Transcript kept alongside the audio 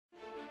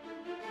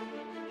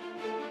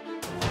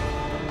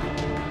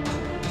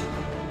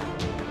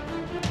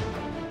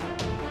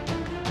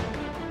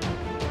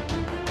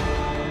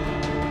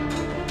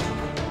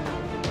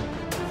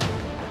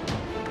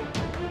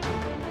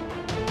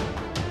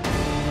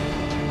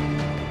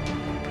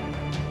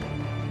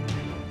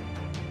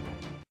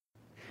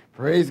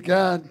Praise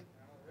God.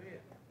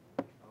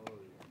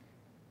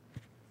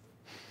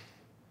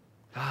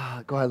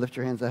 Go ahead, lift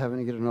your hands to heaven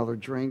and get another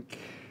drink.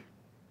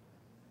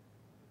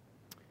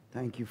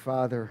 Thank you,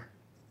 Father.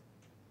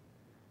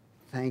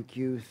 Thank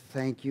you,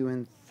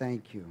 and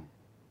thank you.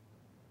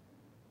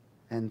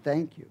 And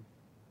thank you.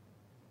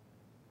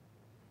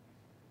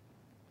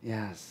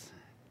 Yes.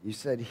 You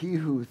said, he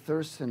who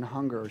thirsts and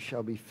hunger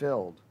shall be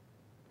filled,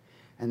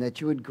 and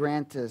that you would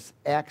grant us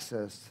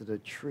access to the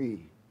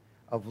tree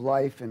of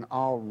life and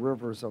all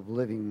rivers of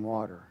living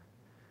water.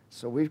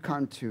 So we've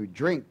come to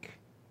drink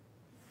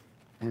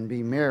and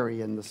be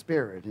merry in the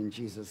Spirit in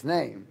Jesus'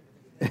 name.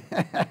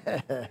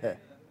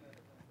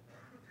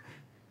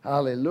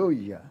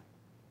 Hallelujah.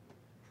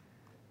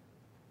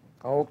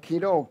 Okie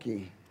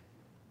dokie.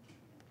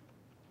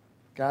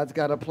 God's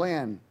got a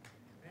plan,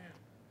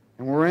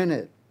 and we're in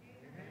it.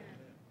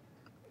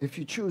 If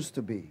you choose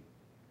to be.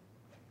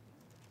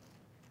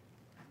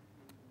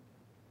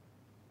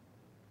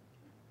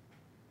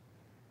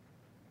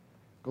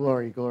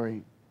 Glory,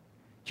 glory.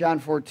 John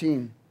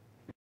 14.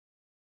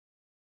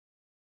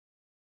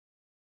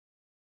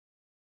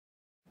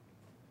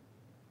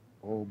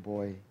 Oh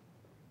boy.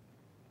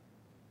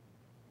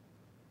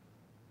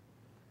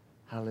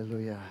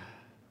 Hallelujah.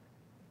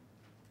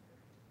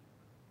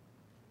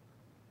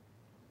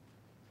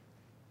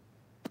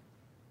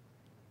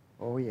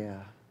 Oh yeah.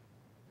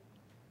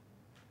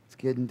 It's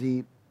getting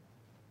deep.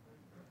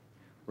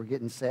 We're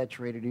getting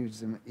saturated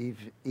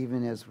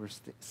even as we're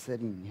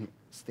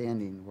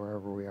standing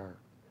wherever we are.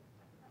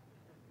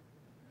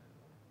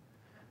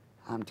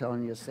 I'm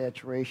telling you,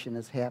 saturation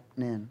is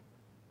happening.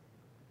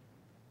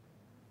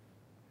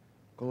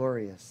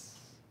 Glorious.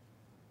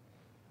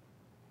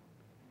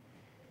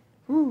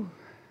 Whew.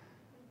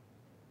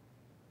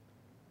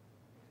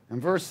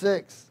 And verse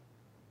 6,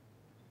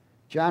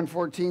 John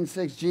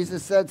 14:6,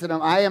 Jesus said to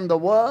them, I am the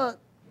what?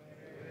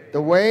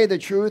 The way, the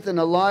truth, and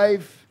the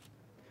life.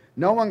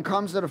 No one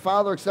comes to the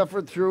Father except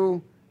for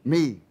through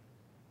me.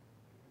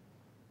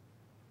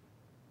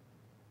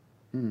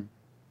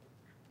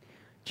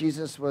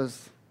 Jesus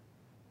was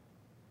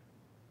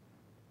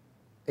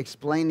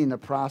explaining the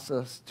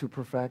process to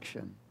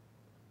perfection.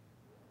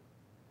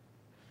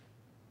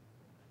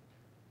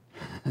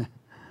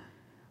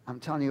 I'm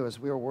telling you, as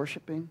we were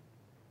worshiping,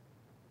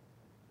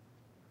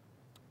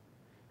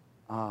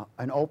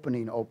 an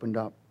opening opened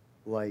up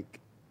like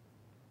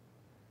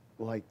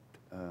what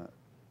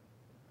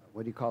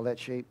do you call that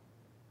shape?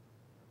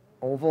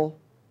 Oval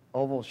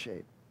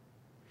shape.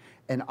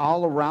 And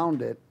all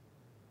around it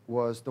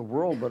was the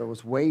world, but it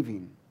was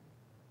waving.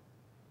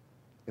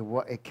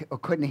 It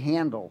couldn't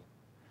handle.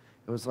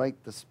 It was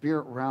like the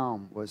spirit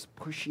realm was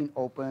pushing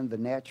open the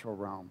natural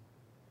realm.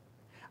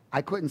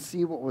 I couldn't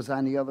see what was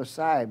on the other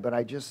side, but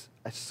I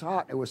saw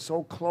it. It was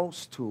so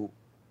close to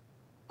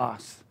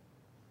us.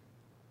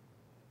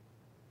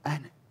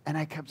 And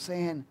I kept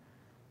saying,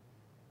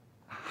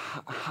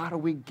 how do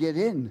we get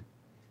in?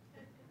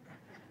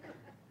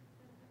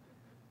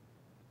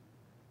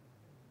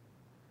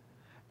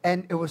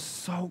 And it was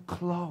so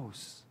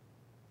close.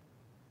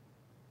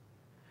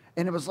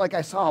 And it was like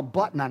I saw a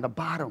button on the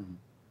bottom,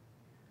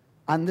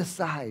 on this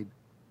side.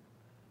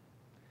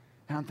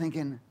 And I'm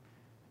thinking,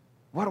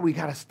 what, do we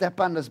got to step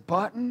on this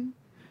button?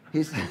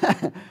 He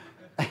said,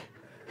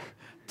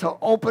 to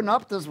open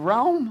up this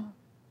realm?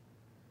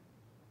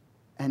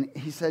 And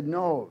he said,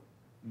 no,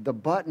 the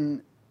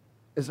button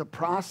is a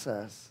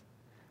process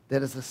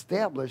that is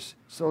established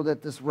so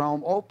that this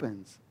realm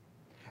opens.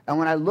 And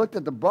when I looked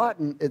at the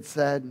button, it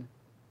said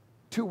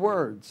 2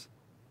 words,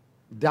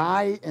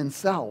 die and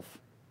self.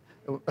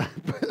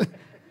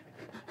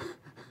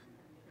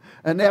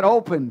 And that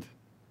opened.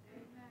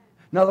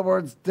 In other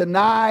words,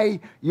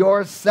 deny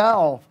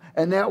yourself,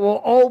 and that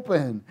will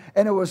open.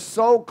 And it was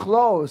so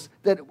close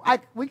that I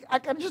could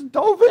have just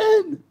dove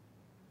in.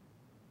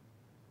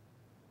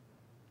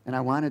 And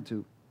I wanted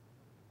to.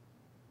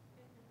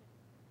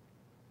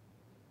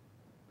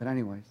 But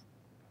anyways.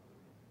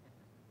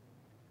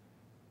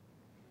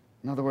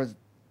 In other words,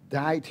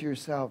 die to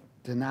yourself.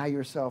 Deny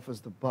yourself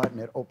is the button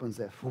that opens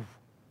that. Whew.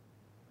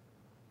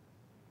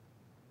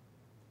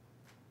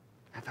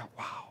 I thought,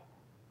 wow.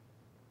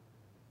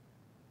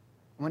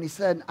 When he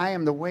said, I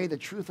am the way, the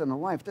truth, and the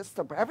life,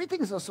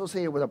 everything is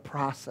associated with a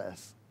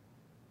process.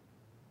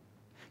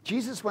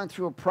 Jesus went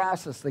through a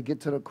process to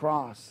get to the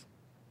cross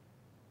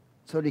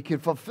so that he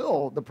could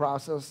fulfill the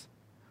process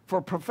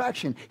for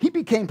perfection. He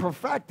became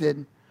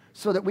perfected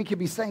so that we could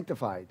be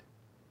sanctified.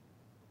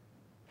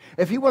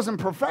 If he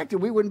wasn't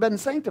perfected, we wouldn't have been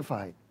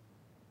sanctified.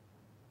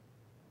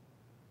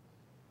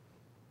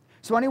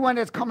 So anyone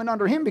that's coming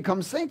under him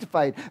becomes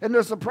sanctified. And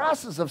there's a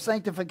process of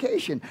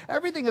sanctification.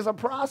 Everything is a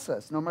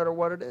process, no matter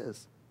what it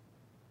is.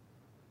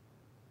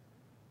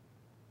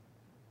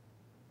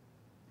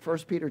 1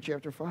 Peter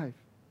chapter 5.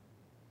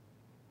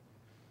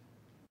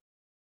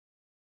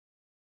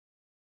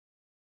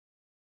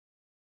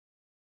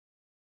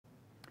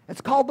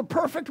 It's called the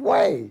perfect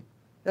way.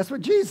 That's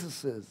what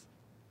Jesus is.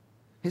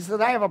 He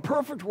said, I have a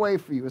perfect way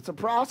for you. It's a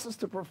process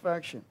to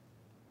perfection.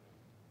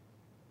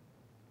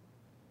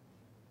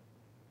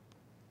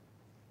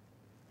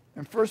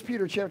 1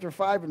 Peter chapter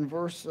 5 and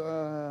verse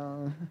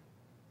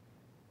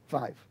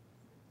 5.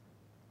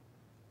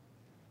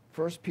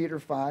 1 Peter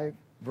 5,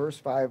 verse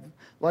 5.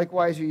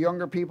 Likewise, you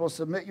younger people,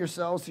 submit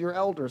yourselves to your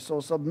elders. So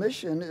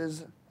submission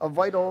is a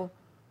vital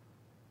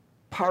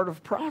part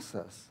of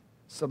process.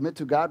 Submit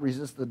to God,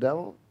 resist the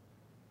devil.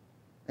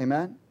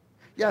 Amen?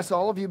 Yes,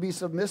 all of you be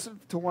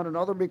submissive to one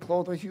another, be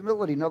clothed with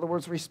humility. In other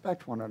words,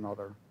 respect one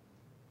another.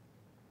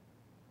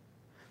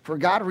 For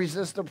God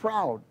resists the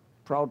proud.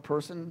 Proud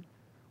person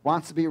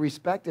wants to be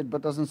respected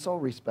but doesn't show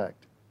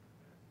respect.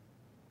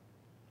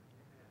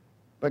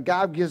 But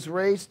God gives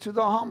grace to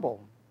the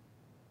humble.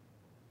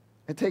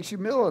 It takes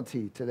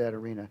humility to that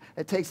arena.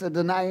 It takes a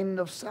denying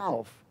of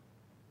self.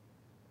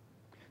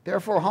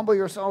 Therefore, humble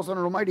yourselves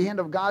under the mighty hand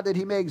of God that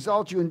he may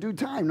exalt you in due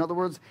time. In other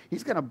words,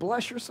 he's going to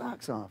bless your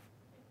socks off.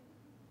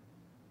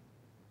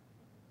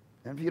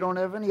 And if you don't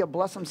have any, he'll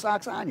bless some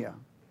socks on you.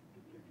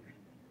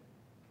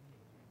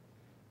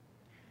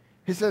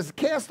 He says,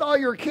 cast all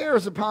your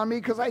cares upon me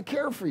because I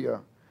care for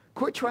you.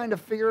 Quit trying to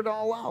figure it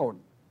all out.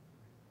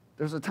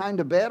 There's a time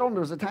to battle and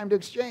there's a time to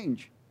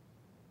exchange.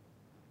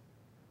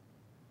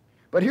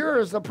 But here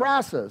is the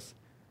process.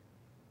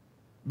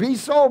 Be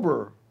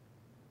sober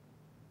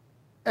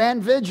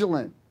and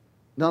vigilant.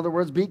 In other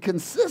words, be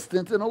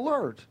consistent and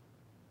alert.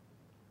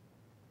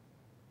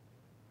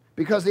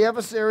 Because the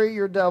adversary,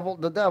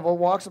 the devil,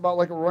 walks about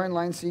like a roaring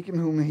lion seeking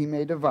whom he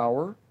may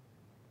devour.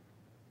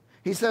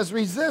 He says,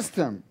 resist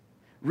him.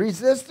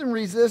 Resist him,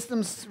 resist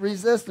him,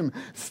 resist him.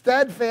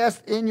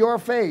 Steadfast in your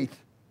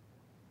faith.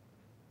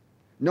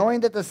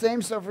 Knowing that the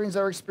same sufferings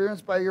are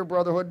experienced by your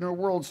brotherhood in the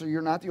world, so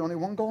you're not the only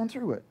one going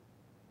through it.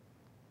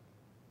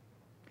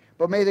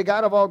 But may the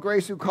God of all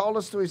grace, who called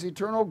us to his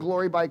eternal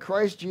glory by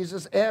Christ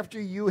Jesus,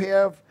 after you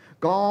have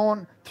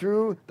gone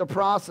through the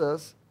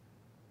process,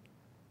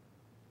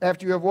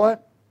 after you have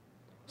what?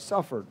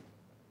 Suffered.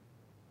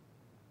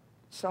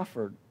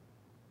 Suffered.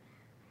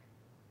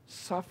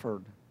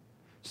 Suffered.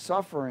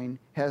 Suffering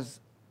has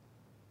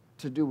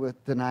to do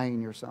with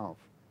denying yourself.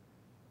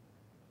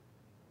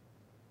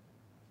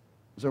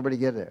 Does everybody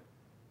get it?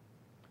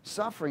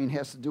 Suffering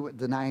has to do with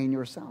denying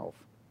yourself.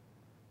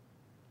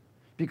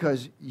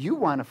 Because you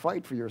want to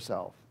fight for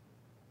yourself.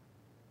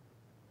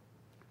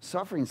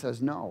 Suffering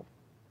says, no,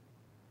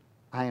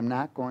 I am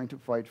not going to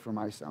fight for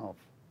myself.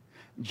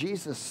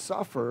 Jesus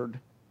suffered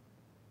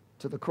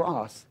to the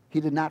cross.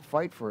 He did not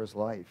fight for his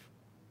life.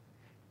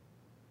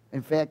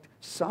 In fact,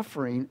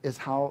 suffering is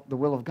how the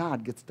will of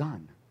God gets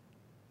done.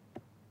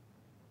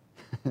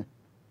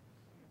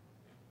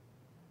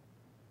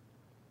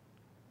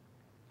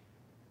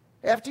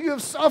 After you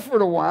have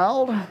suffered a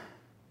while,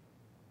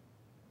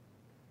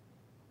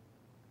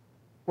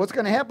 what's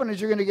going to happen is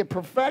you're going to get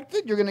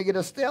perfected, you're going to get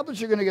established,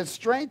 you're going to get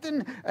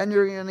strengthened, and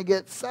you're going to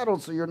get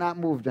settled so you're not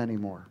moved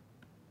anymore.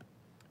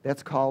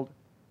 That's called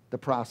the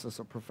process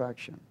of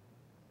perfection.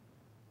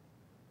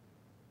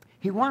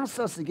 He wants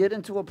us to get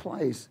into a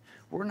place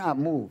where we're not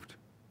moved,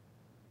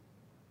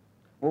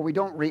 where we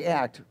don't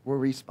react, we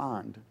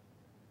respond.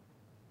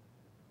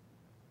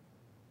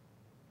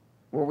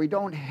 Where we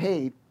don't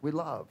hate, we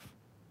love.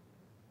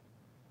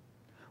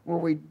 Where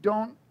we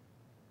don't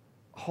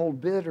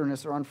hold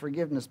bitterness or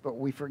unforgiveness, but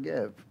we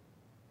forgive.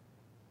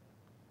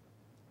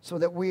 So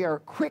that we are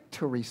quick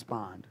to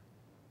respond,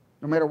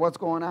 no matter what's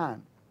going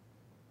on.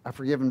 I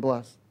forgive and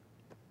bless.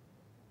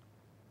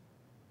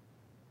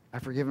 I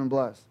forgive and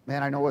bless.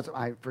 Man, I know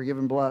I forgive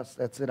and bless.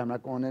 That's it. I'm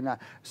not going in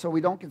that. So we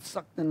don't get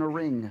sucked in the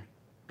ring.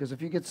 Because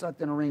if you get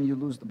sucked in a ring, you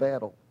lose the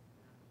battle.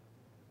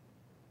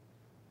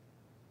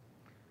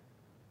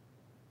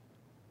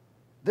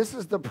 This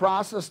is the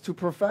process to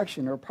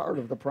perfection, or part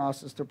of the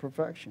process to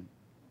perfection.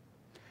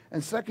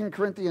 In 2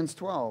 Corinthians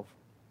 12,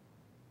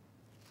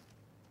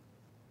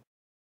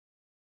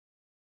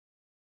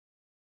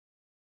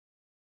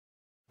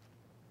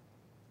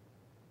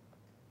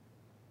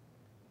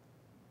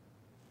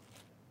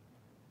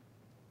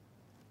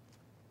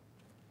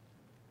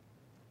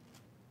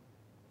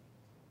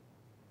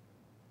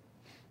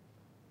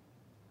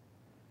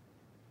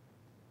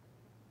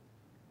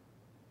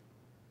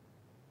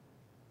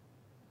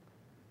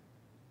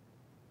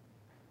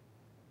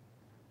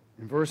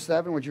 in verse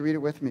 7, would you read it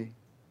with me?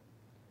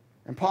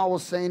 And Paul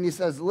was saying, he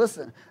says,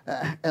 listen,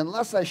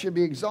 unless I should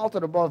be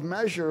exalted above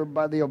measure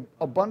by the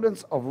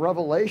abundance of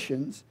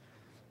revelations,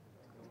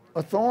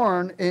 a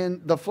thorn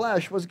in the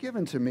flesh was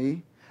given to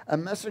me, a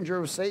messenger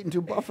of Satan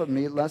to buffet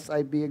me, lest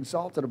I be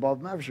exalted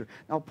above measure.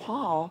 Now,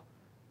 Paul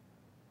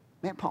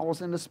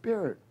was in the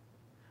Spirit.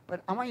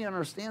 But I want you to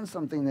understand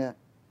something, that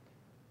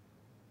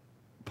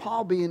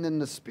Paul being in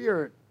the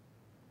Spirit,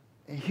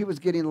 he was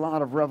getting a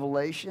lot of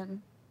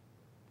revelation.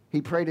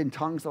 He prayed in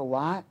tongues a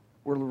lot,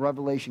 where the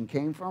revelation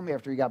came from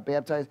after he got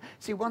baptized.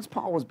 See, once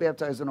Paul was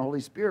baptized in the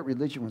Holy Spirit,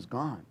 religion was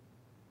gone.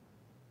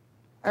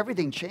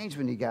 Everything changed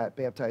when he got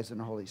baptized in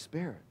the Holy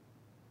Spirit.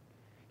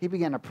 He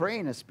began to pray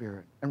in the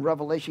Spirit, and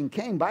revelation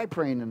came by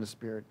praying in the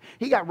Spirit.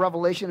 He got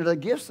revelation of the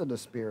gifts of the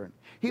Spirit.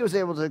 He was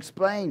able to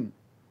explain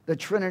the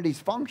Trinity's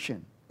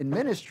function in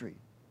ministry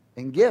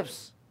and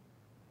gifts.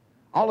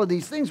 All of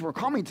these things were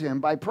coming to him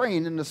by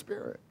praying in the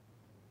Spirit.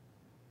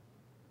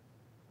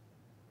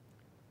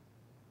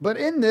 But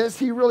in this,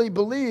 he really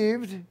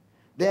believed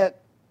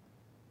that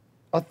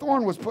a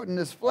thorn was put in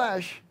his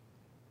flesh,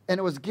 and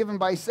it was given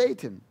by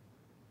Satan.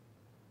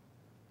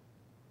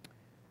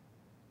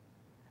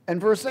 And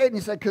verse 8, and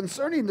he said,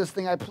 concerning this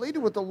thing, I pleaded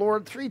with the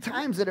Lord 3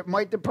 times that it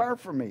might depart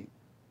from me.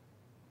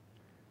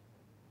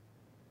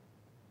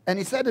 And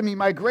he said to me,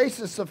 my grace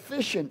is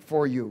sufficient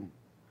for you,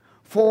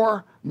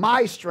 for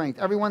my strength.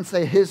 Everyone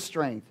say his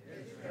strength.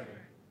 His strength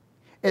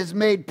is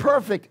made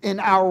perfect in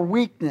our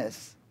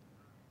weakness.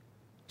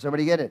 Does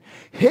everybody get it?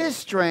 His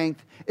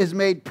strength is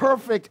made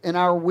perfect in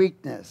our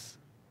weakness.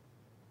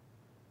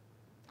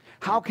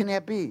 How can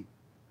that be?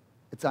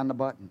 It's on the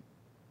button.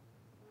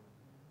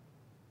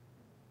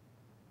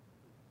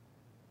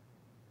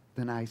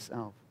 Deny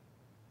self.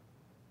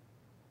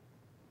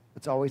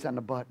 It's always on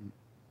the button.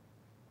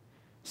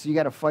 So you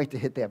got to fight to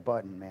hit that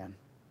button, man.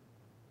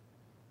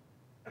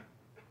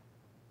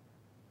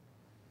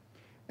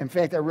 In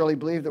fact, I really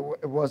believe that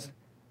it was,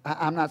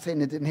 I'm not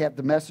saying it didn't have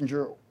the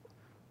messenger,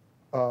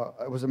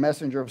 it was a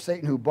messenger of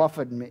Satan who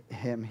buffeted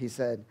him, he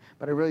said,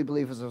 but I really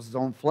believe it was his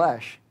own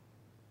flesh,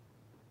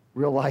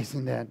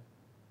 realizing that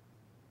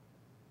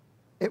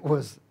it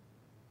was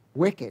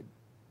wicked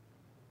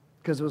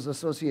because it was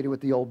associated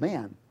with the old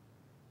man,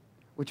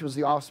 which was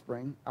the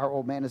offspring. Our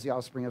old man is the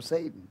offspring of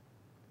Satan.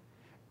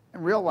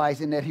 And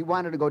realizing that he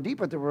wanted to go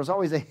deeper, there was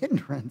always a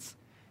hindrance.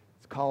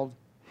 It's called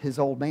his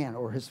old man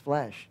or his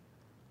flesh.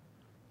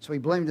 So he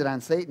blamed it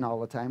on Satan all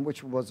the time,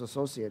 which was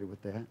associated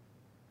with that.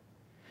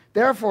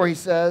 Therefore, he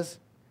says,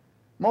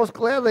 most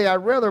gladly I'd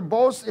rather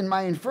boast in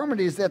my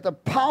infirmities that the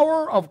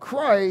power of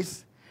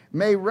Christ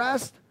may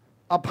rest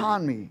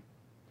upon me.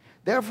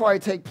 Therefore, I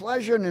take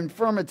pleasure in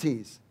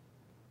infirmities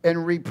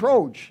and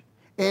reproach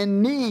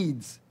and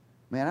needs.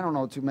 Man, I don't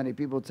know too many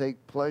people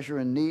take pleasure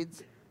in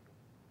needs.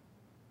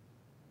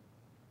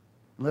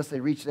 Unless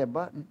they reach that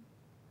button.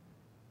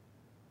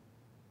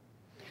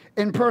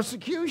 In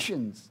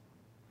persecutions,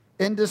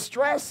 in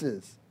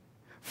distresses,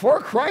 for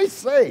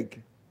Christ's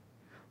sake.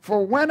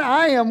 For when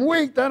I am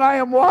weak, then I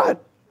am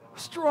what?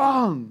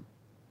 Strong.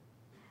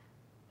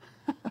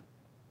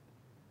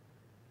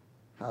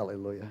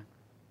 Hallelujah.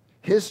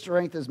 His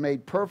strength is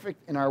made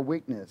perfect in our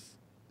weakness.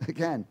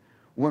 Again,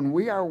 when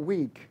we are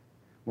weak,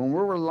 when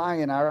we're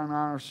relying on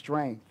our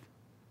strength,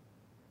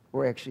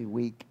 we're actually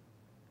weak.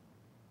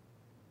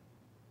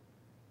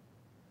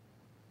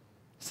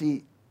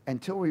 See,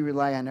 until we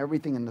rely on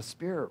everything in the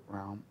spirit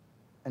realm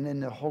and in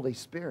the Holy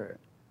Spirit,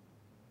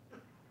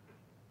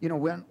 you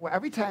know,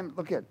 every time,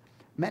 look at,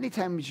 many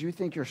times you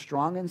think you're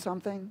strong in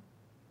something,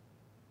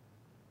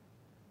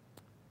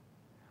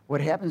 what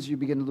happens is you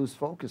begin to lose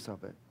focus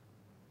of it.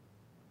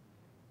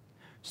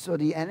 So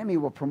the enemy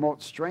will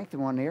promote strength in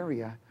one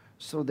area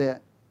so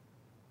that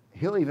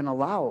he'll even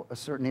allow a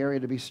certain area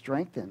to be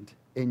strengthened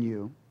in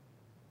you,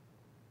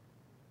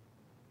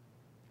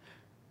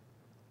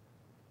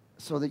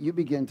 so that you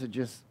begin to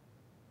just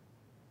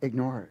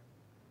ignore it.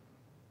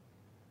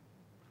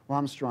 Well,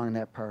 I'm strong in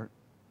that part.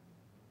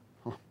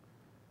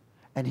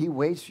 And he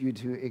waits for you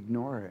to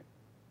ignore it.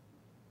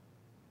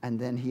 And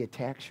then he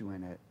attacks you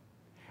in it.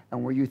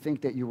 And where you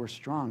think that you were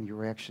strong, you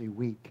were actually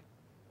weak.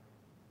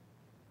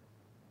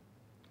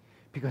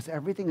 Because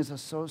everything is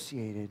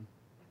associated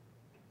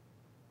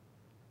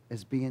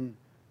as being,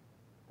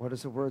 what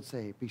does the word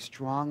say? Be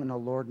strong in the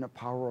Lord and the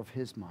power of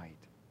his might.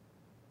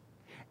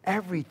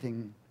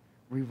 Everything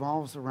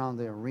revolves around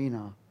the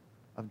arena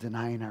of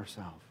denying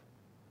ourselves.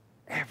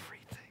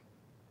 Everything.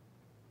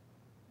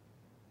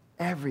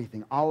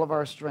 Everything. All of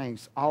our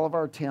strengths, all of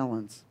our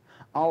talents,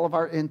 all of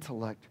our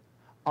intellect,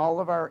 all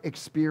of our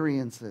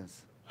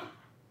experiences.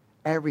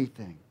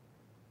 Everything.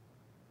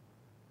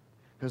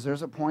 Because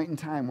there's a point in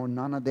time where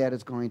none of that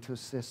is going to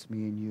assist me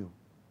and you.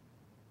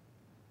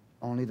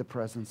 Only the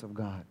presence of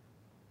God.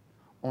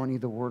 Only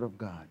the Word of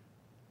God.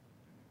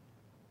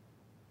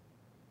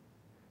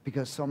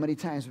 Because so many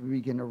times we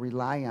begin to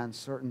rely on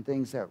certain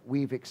things that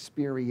we've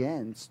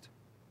experienced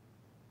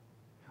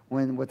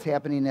when what's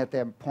happening at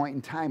that point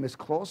in time is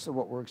close to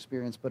what we're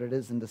experiencing, but it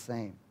isn't the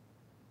same.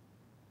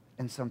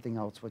 And something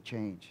else will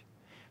change.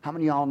 How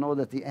many of y'all know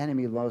that the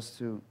enemy loves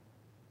to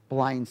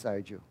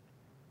blindside you?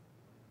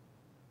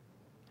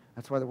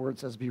 That's why the word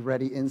says be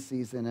ready in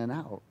season and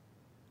out.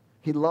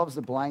 He loves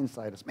to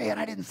blindside us. Man,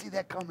 I didn't see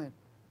that coming.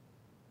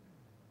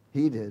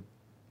 He did.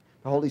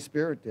 The Holy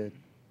Spirit did.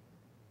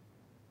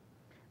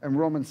 In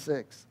Romans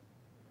 6.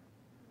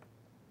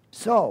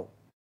 So,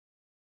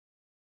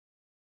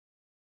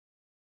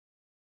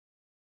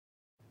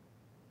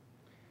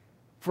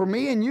 for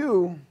me and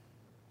you,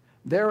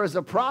 there is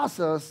a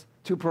process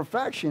to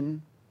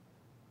perfection.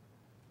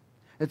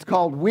 It's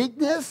called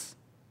weakness,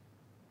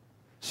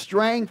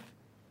 strength,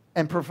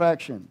 and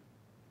perfection.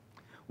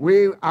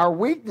 Our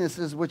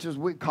weaknesses, which is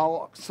we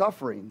call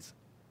sufferings,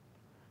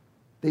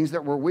 things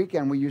that we're weak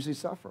in, we usually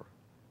suffer.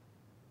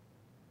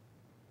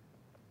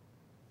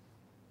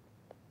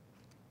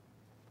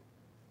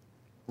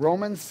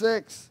 Romans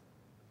 6.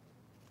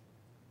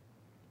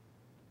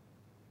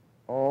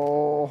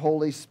 Oh, O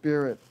Holy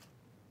Spirit,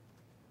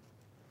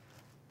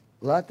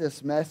 let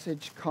this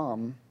message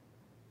come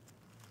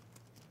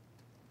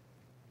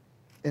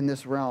in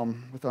this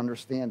realm with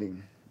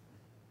understanding.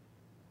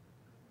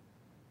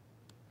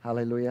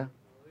 Hallelujah.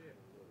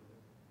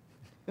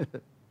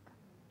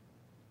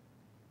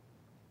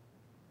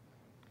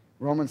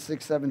 Romans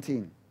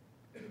 6:17.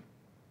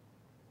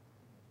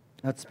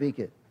 Let's speak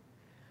it.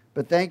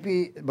 But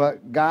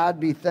God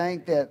be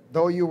thanked that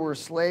though you were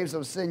slaves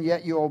of sin,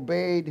 yet you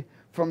obeyed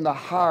from the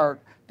heart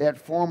that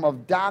form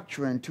of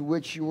doctrine to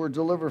which you were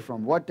delivered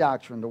from. What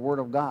doctrine? The Word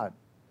of God.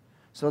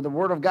 So the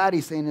Word of God,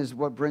 he's saying, is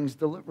what brings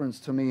deliverance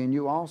to me and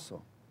you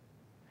also.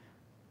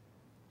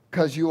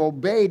 Because you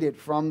obeyed it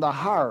from the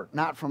heart,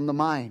 not from the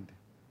mind.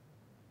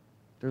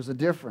 There's a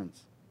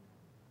difference.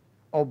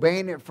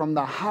 Obeying it from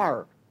the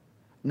heart,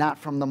 not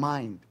from the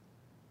mind.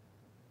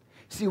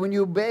 See, when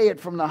you obey it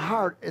from the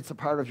heart, it's a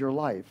part of your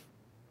life.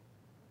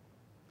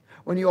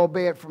 When you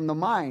obey it from the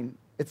mind,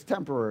 it's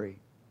temporary.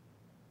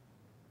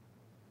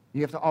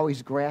 You have to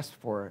always grasp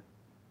for it.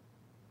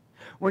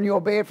 When you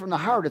obey it from the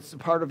heart, it's a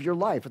part of your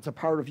life. It's a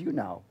part of you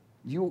now.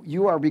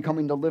 You are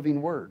becoming the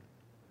living Word.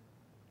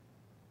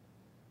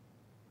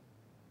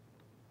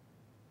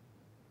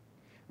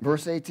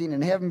 Verse 18,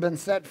 and having been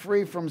set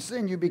free from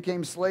sin, you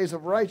became slaves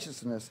of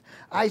righteousness.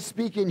 I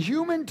speak in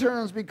human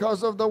terms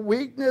because of the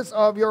weakness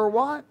of your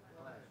what?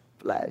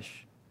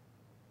 Flesh.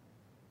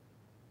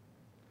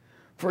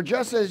 For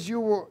just as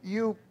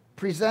you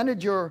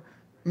presented your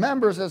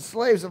members as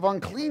slaves of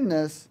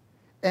uncleanness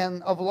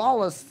and of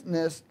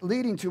lawlessness,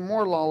 leading to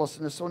more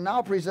lawlessness, so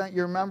now present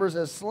your members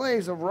as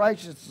slaves of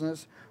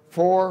righteousness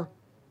for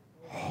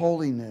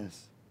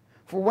holiness.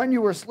 For when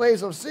you were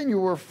slaves of sin, you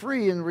were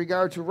free in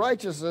regard to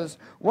righteousness.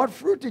 What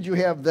fruit did you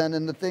have then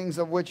in the things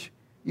of which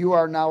you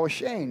are now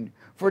ashamed?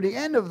 For the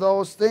end of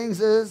those things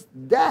is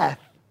death.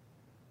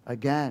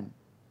 Again,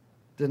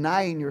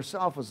 denying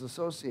yourself is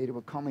associated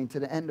with coming to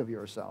the end of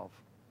yourself.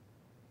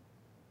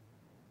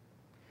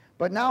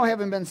 But now,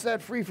 having been set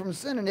free from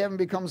sin and having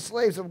become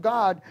slaves of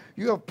God,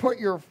 you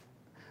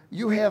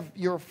have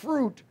your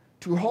fruit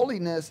to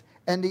holiness,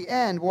 and the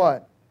end,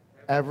 what?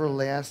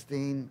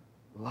 Everlasting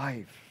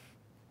life.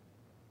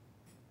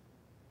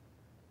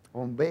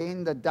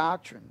 Obeying the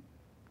doctrine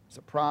is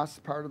a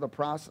part of the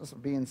process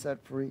of being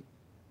set free.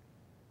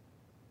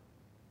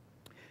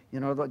 You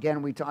know,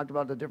 again, we talked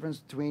about the difference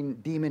between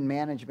demon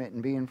management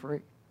and being free.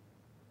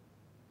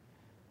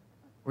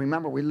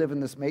 Remember, we live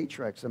in this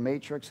matrix. The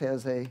matrix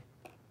has a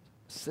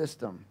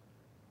system.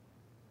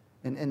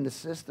 And in the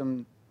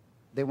system,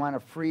 they want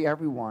to free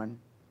everyone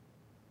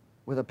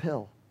with a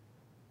pill,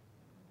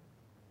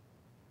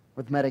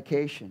 with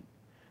medication.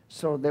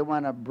 So they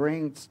want to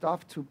bring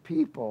stuff to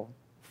people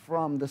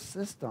from the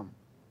system.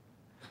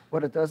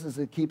 What it does is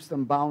it keeps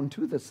them bound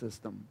to the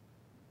system.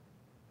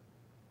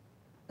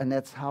 And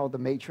that's how the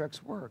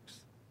matrix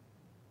works.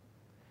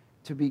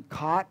 To be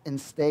caught and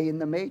stay in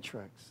the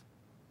matrix.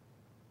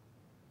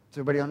 Does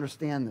everybody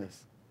understand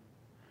this?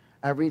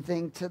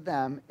 Everything to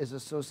them is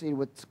associated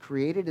with what's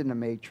created in the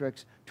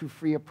matrix to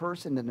free a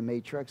person in the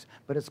matrix,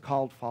 but it's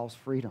called false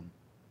freedom.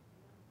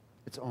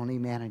 It's only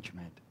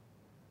management.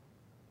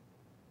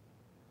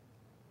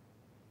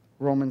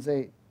 Romans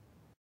 8.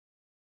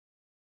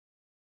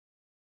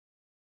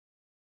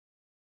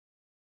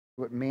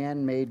 With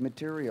man-made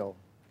material.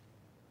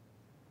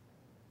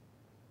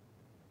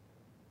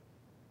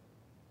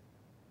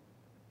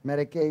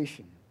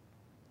 Medication.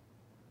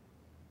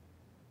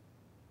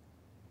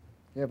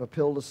 You have a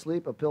pill to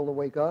sleep, a pill to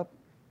wake up,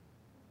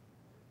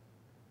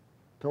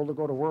 a pill to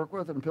go to work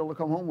with, and a pill to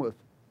come home with.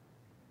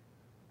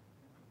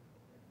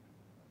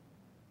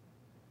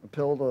 A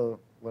pill to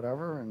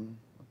whatever, and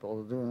a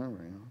pill to do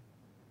whatever, you know.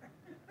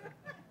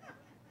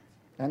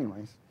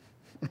 Anyways.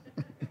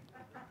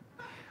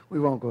 We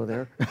won't go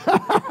there.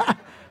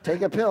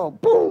 Take a pill,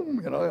 boom,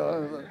 you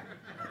know.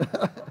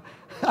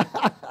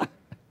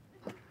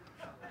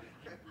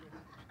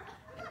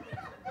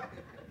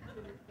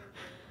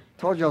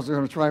 Told you I was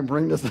going to try and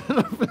bring this into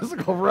the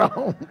physical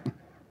realm.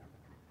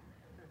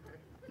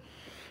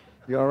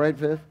 You all right,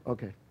 Viv?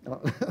 Okay.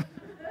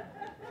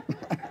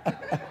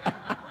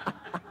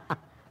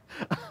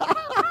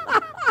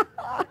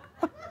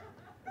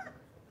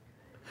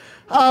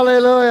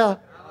 Hallelujah.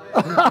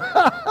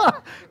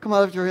 Come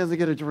on, lift your hands and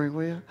get a drink,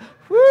 will you?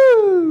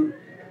 Woo!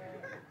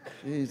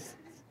 Jesus.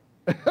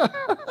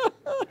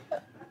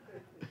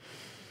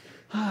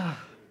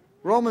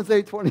 Romans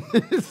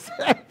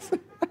 8:26.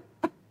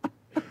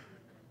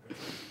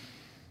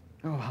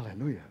 Oh,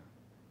 hallelujah.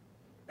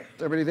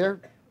 Is everybody there?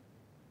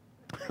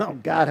 Oh,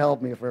 God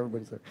help me if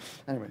everybody's there.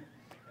 Anyway,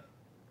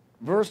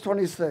 verse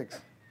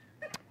 26.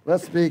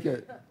 Let's speak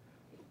it.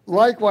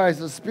 Likewise,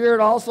 the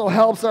Spirit also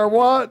helps our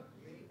what?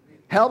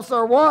 Helps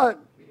our what?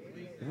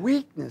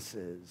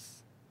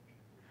 Weaknesses.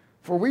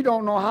 For we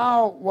don't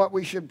know what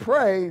we should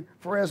pray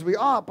for as we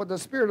ought, but the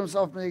Spirit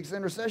himself makes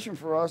intercession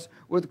for us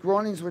with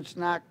groanings which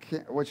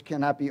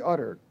cannot be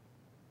uttered.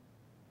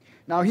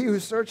 Now he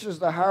who searches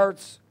the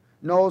hearts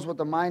knows what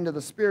the mind of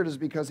the Spirit is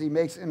because he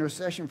makes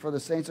intercession for the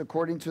saints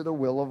according to the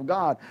will of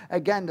God.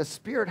 Again, the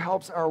Spirit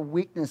helps our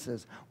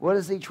weaknesses. What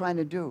is he trying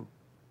to do?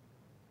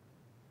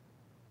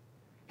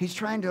 He's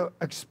trying to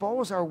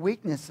expose our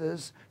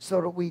weaknesses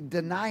so that we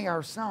deny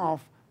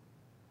ourselves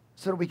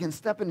so that we can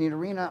step in the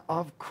arena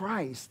of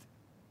Christ.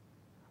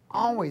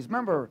 Always,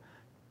 remember,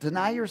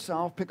 deny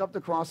yourself, pick up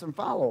the cross, and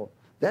follow.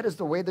 That is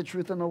the way, the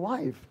truth, and the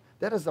life.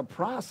 That is the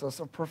process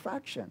of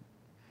perfection.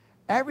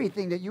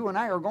 Everything that you and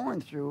I are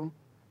going through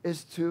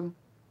is to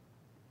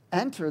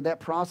enter that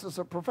process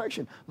of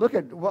perfection. Look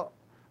at,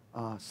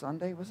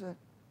 Sunday, was it?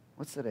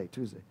 What's today?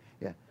 Tuesday.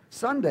 Yeah.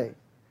 Sunday,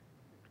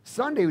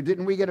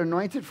 didn't we get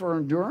anointed for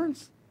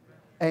endurance?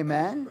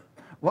 Amen.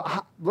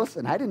 Well,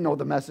 listen, I didn't know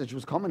the message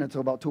was coming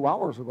until about 2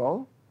 hours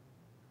ago.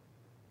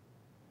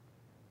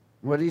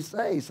 What did he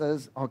say? He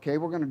says, okay,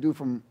 we're going to do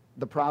from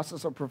the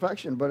process of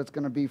perfection, but it's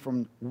going to be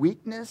from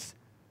weakness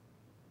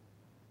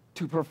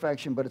to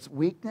perfection, but it's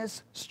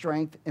weakness,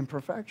 strength, and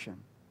perfection.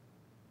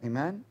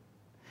 Amen?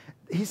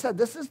 He said,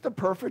 this is the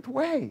perfect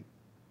way.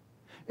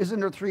 Isn't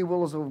there three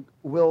wills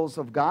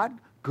of God?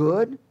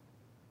 Good,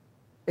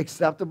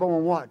 acceptable,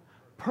 and what?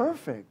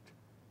 Perfect.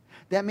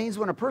 That means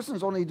when a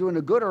person's only doing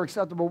a good or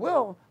acceptable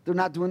will, they're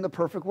not doing the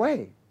perfect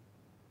way.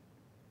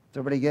 Does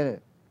everybody get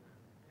it?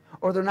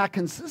 Or they're not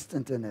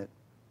consistent in it.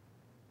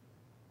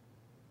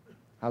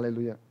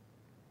 Hallelujah.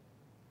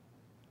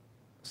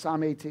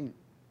 Psalm 18.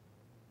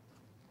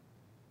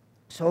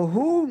 So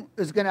who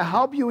is going to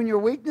help you in your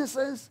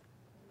weaknesses?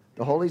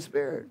 The Holy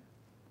Spirit.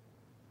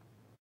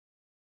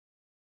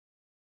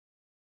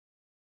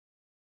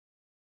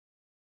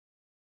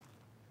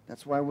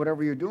 That's why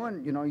whatever you're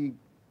doing, you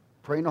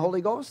pray in the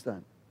Holy Ghost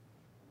then.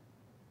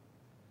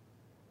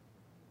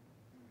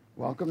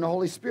 Welcome the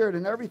Holy Spirit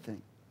in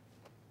everything.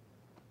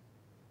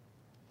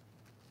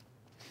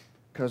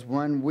 Because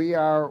when we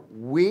are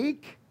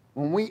weak,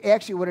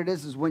 what it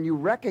is when you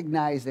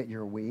recognize that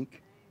you're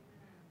weak.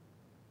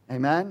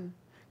 Amen?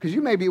 Because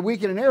you may be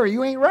weak in an area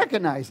you ain't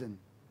recognizing.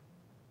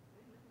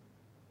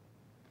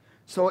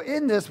 So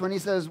in this, when he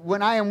says,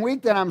 when I am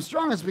weak, then I'm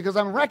strong, it's because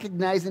I'm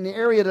recognizing the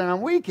area that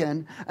I'm weak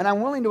in, and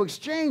I'm willing to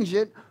exchange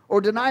it or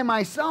deny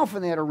myself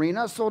in that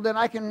arena so that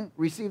I can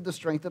receive the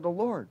strength of the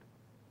Lord.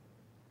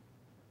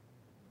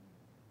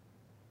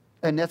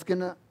 And that's going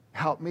to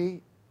help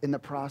me in the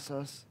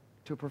process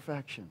to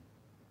perfection.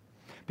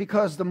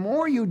 Because the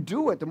more you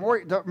do it,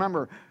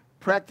 remember,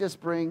 practice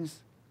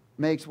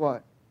makes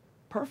what?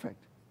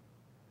 Perfect.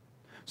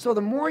 So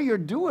the more you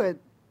do it,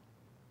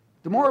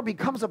 the more it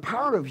becomes a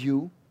part of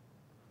you.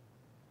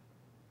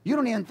 You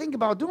don't even think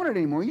about doing it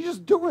anymore. You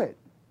just do it.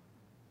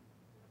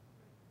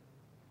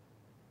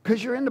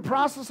 Because you're in the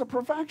process of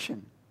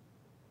perfection.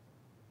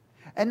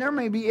 And there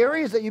may be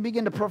areas that you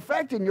begin to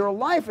perfect in your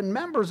life and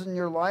members in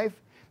your life,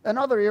 and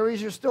other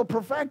areas you're still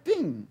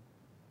perfecting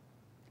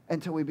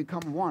until we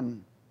become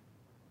one.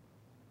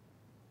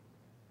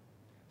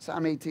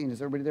 Psalm 18, is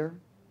everybody there?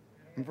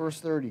 In verse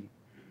 30.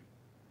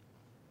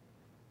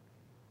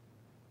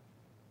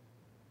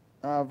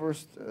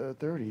 Verse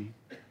 30.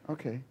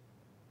 Okay.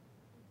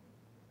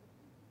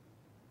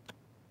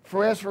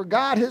 For as for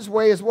God, his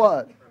way is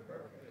what?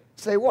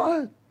 Say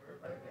what?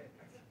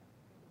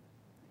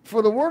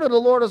 For the word of the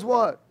Lord is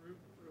what?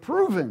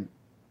 Proven.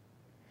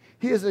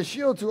 He is a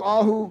shield to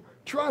all who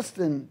trust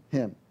in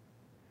him.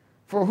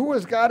 For who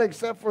is God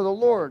except for the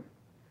Lord?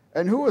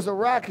 And who is a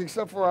rock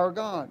except for our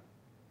God?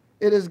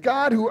 It is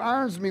God who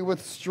arms me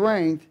with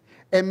strength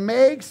and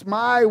makes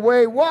my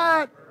way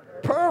what?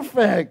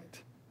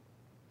 Perfect.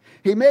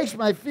 He makes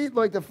my feet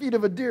like the feet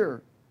of a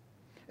deer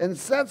and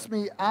sets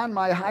me on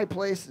my high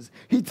places.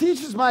 He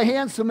teaches my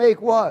hands to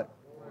make what?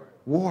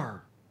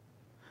 War.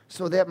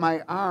 So that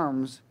my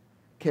arms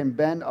can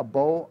bend a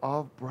bow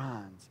of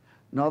bronze.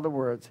 In other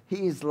words,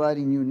 he's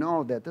letting you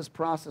know that this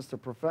process to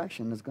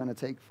perfection is going to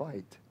take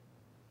fight.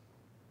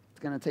 It's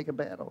going to take a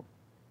battle.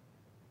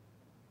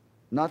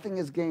 Nothing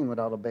is gained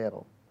without a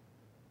battle.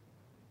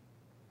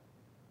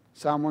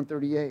 Psalm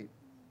 138.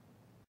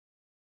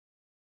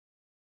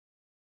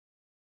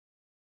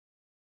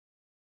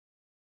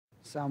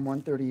 Psalm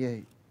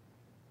 138.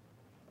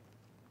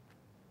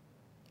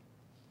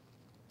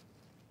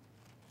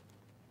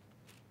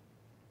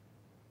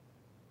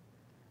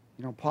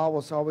 Paul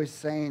was always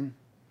saying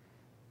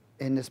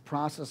in this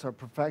process of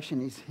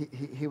perfection,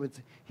 he would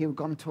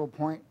come to a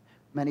point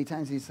many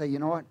times, he'd say, you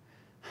know what,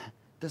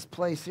 this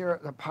place here,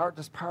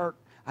 this part,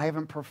 I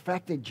haven't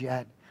perfected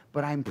yet,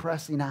 but I'm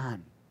pressing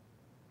on.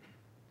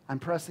 I'm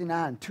pressing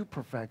on to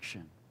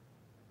perfection.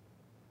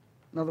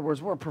 In other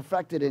words, we're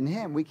perfected in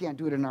him. We can't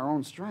do it in our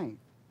own strength.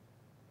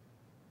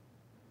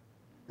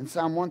 In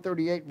Psalm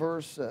 138,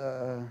 verse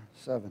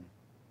 7.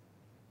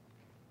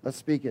 Let's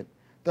speak it.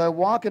 Though I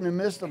walk in the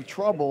midst of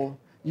trouble,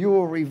 you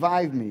will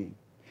revive me.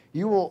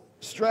 You will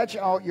stretch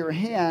out your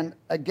hand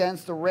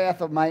against the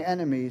wrath of my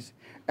enemies,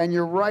 and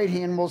your right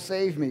hand will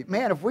save me.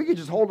 Man, if we could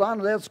just hold on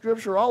to that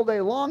scripture all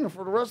day long and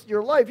for the rest of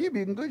your life, you'd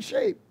be in good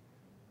shape.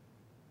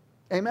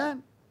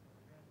 Amen?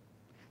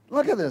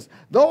 Look at this.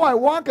 Though I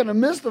walk in the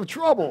midst of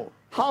trouble,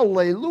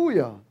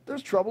 Hallelujah.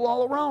 There's trouble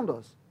all around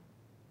us.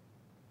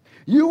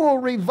 You will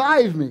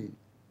revive me.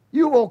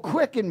 You will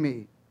quicken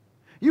me.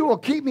 You will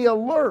keep me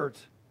alert.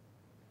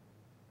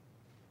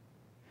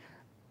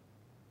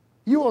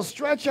 You will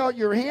stretch out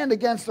your hand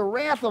against the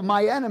wrath of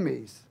my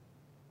enemies,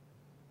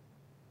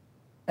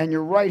 and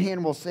your right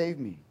hand will save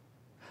me.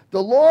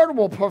 The Lord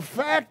will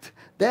perfect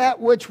that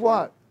which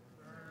what?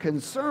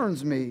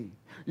 Concerns me.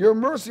 Your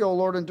mercy, O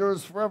Lord,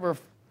 endures forever.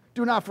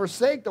 Do not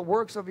forsake the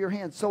works of your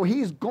hands. So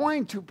he's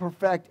going to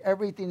perfect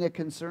everything that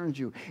concerns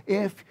you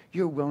if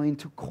you're willing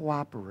to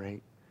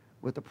cooperate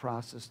with the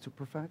process to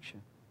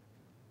perfection.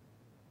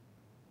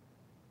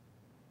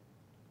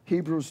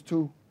 Hebrews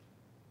 2.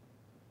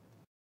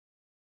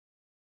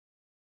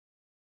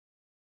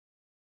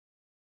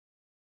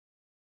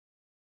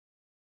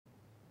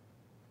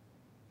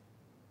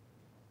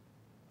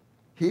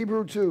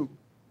 Hebrew 2.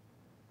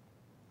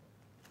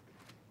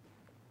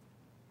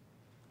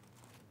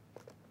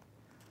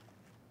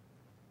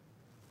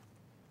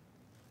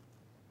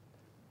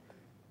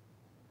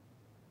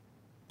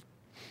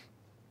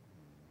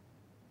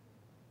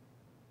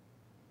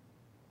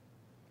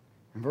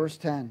 In verse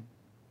 10.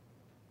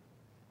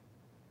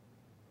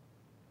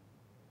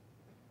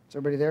 Is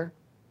everybody there?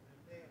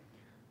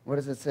 What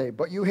does it say?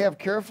 But you have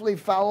carefully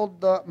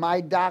followed my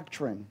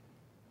doctrine,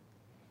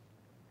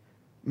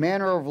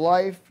 manner of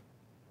life.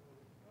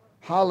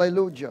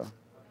 Hallelujah.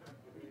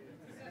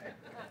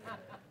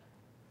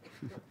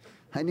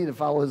 I need to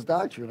follow his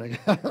doctrine, I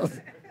guess.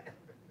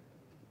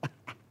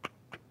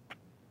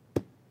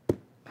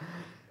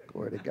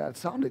 Glory to God. It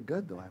sounded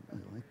good, though. I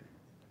really like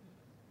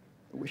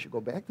it. We should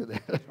go back to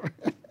that.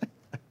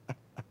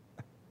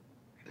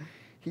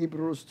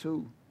 Hebrews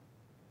 2.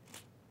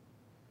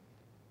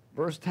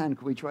 Verse 10.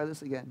 Can we try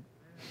this again?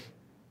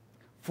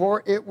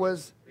 For it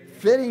was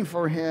fitting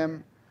for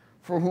him,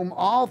 for whom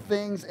all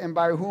things and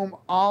by whom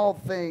all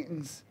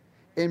things,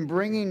 in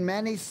bringing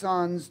many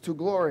sons to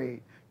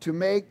glory, to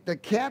make the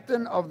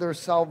captain of their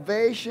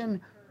salvation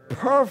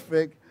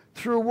perfect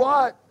through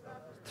what?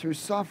 Through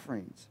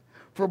sufferings.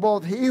 For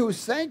both he who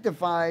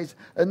sanctifies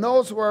and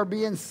those who are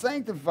being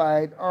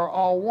sanctified are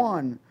all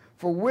one,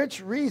 for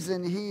which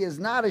reason he is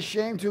not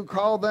ashamed to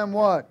call them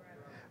what?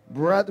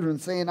 Brethren,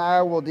 saying,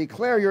 I will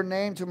declare your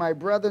name to my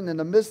brethren. In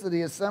the midst of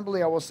the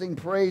assembly I will sing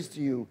praise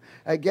to you.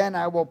 Again,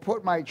 I will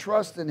put my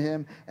trust in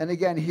him. And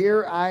again,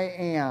 here I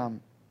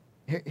am.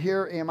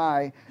 Here am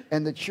I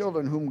and the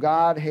children whom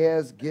God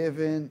has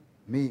given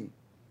me.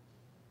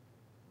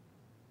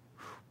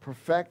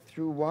 Perfect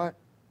through what?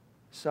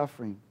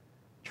 Suffering,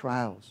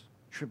 trials,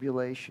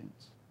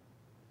 tribulations.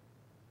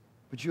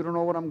 But you don't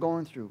know what I'm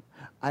going through.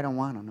 I don't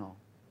want to know.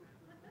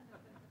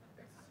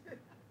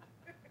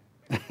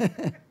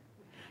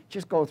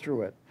 Just go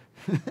through it.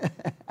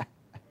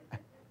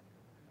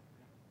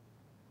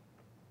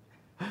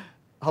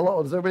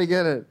 Hello, does everybody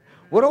get it?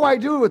 What do I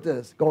do with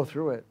this? Go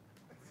through it.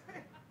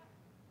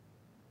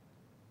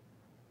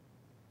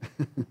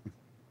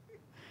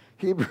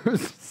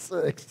 Hebrews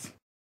 6.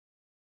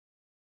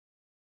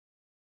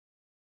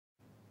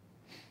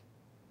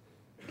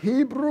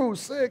 Hebrews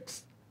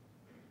 6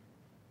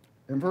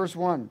 in verse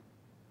 1.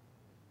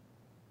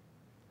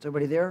 Is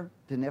everybody there?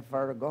 Didn't have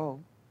far to go.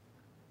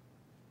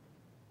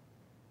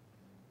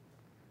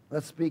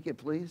 Let's speak it,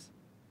 please.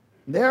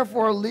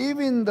 Therefore,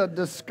 leaving the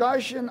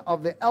discussion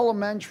of the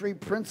elementary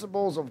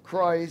principles of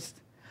Christ,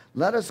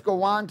 let us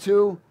go on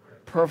to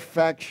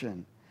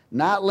perfection.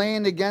 Not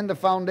laying again the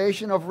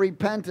foundation of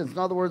repentance. In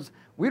other words,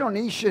 we don't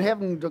need should have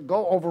to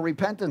go over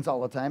repentance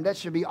all the time. That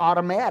should be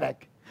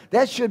automatic.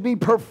 That should be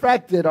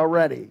perfected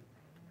already.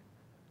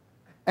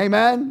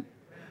 Amen?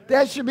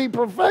 That should be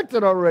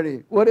perfected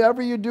already.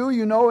 Whatever you do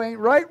you know ain't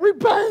right,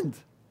 repent.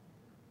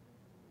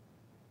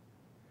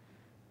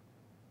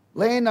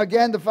 Laying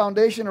again the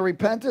foundation of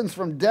repentance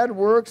from dead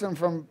works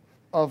and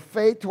of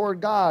faith toward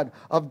God,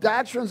 of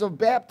doctrines of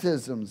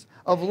baptisms,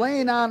 of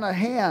laying on of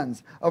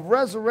hands, of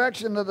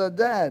resurrection of the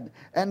dead,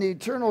 and the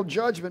eternal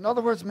judgment. In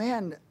other words,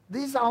 man,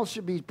 these all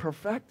should be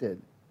perfected.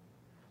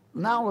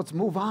 Now let's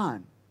move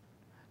on.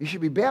 You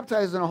should be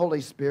baptized in the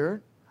Holy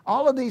Spirit.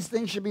 All of these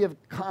things should be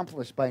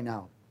accomplished by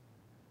now.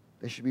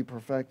 They should be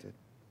perfected.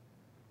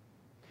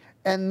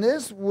 And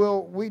this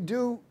will we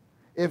do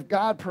if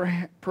God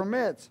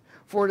permits.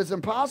 For it is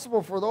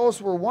impossible for those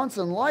who were once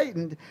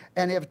enlightened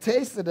and have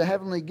tasted the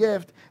heavenly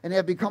gift and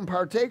have become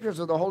partakers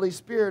of the Holy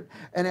Spirit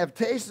and have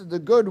tasted the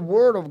good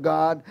word of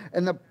God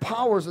and the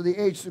powers of the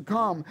age to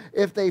come,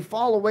 if they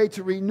fall away,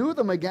 to renew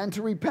them again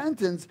to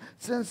repentance,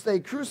 since they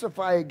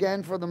crucify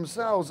again for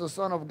themselves the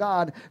Son of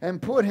God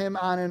and put him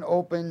on an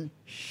open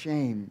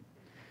shame.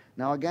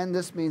 Now again,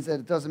 this means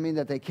that it doesn't mean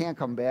that they can't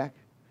come back.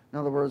 In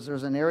other words,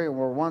 there's an area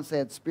where once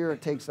that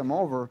spirit takes them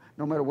over,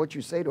 no matter what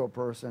you say to a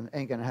person,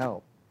 ain't going to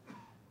help.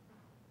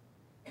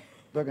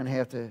 They're going to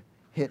have to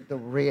hit the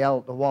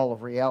wall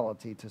of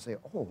reality to say,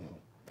 oh,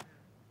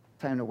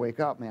 time to wake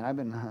up, man. I've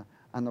been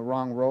on the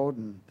wrong road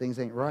and things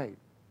ain't right.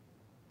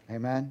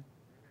 Amen?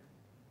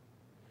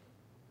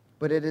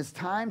 But it is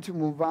time to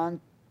move on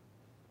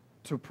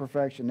to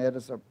perfection. That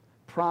is a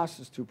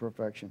process to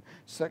perfection.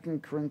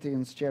 2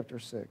 Corinthians chapter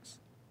 6.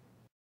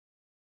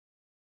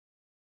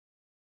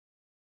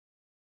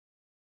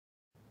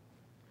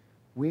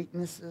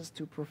 Weaknesses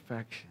to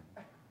perfection.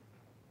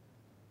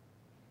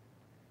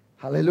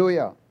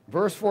 Hallelujah.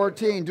 Verse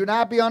 14, do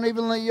not be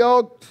unevenly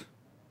yoked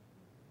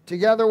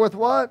together with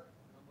what?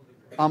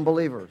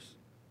 Unbelievers.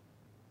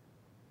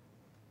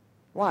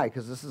 Why?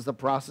 Because this is the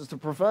process to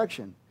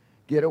perfection.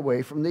 Get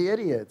away from the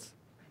idiots.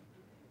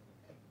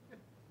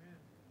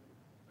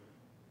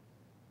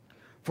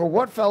 For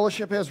what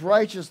fellowship has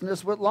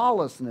righteousness with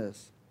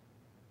lawlessness?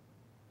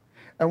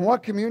 And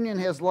what communion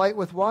has light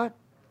with what?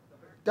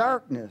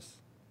 Darkness.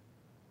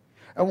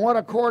 And what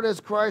accord has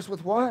Christ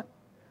with what?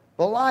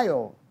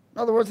 Belial.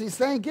 In other words, he's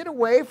saying, get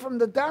away from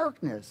the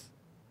darkness.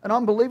 An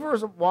unbeliever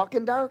is a walk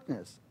in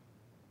darkness.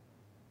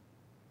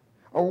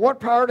 Or what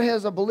part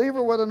has a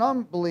believer with an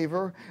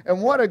unbeliever? And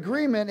what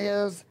agreement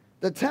is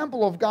the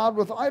temple of God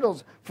with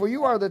idols? For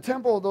you are the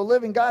temple of the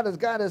living God, as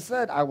God has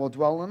said, I will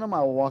dwell in them,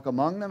 I will walk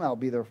among them, I will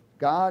be their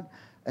God,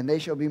 and they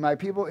shall be my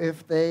people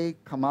if they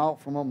come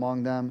out from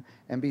among them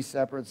and be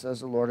separate,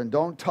 says the Lord. And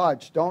don't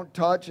touch,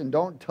 and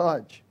don't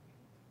touch.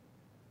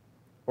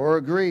 Or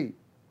agree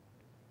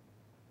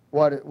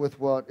with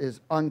what is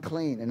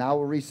unclean, and I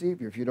will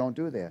receive you if you don't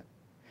do that.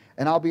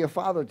 And I'll be a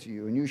father to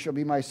you, and you shall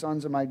be my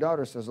sons and my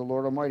daughters, says the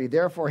Lord Almighty.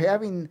 Therefore,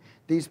 having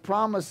these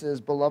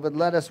promises, beloved,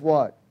 let us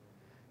what?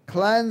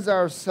 Cleanse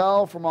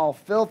ourselves from all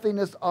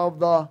filthiness of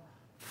the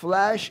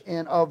flesh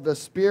and of the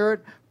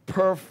spirit,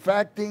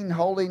 perfecting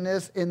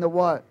holiness in the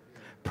what?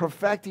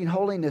 Perfecting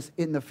holiness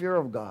in the fear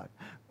of God.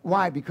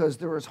 Why? Because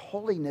there is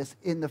holiness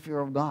in the fear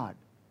of God.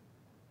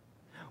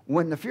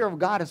 When the fear of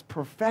God is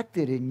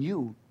perfected in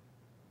you,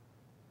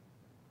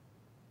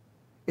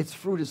 its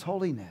fruit is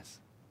holiness.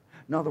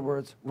 In other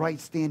words, right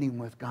standing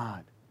with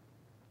God.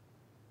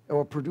 It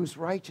will produce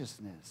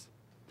righteousness.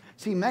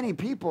 See, many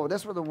people,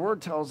 that's what the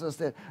word tells us,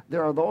 that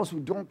there are those who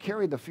don't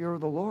carry the fear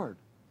of the Lord.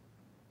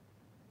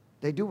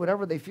 They do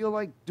whatever they feel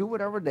like, do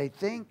whatever they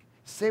think,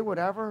 say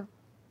whatever.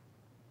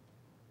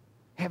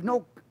 Have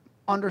no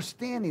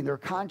understanding. Their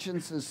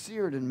conscience is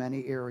seared in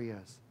many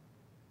areas.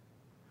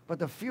 But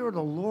the fear of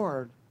the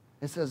Lord,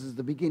 it says, is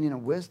the beginning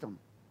of wisdom.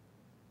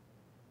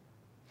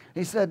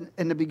 He said,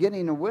 in the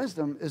beginning of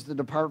wisdom is to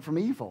depart from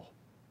evil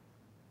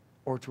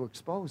or to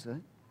expose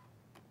it.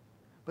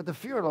 But the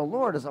fear of the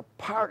Lord is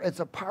it's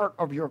a part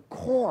of your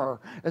core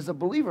as a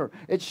believer.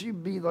 It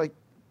should be like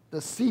the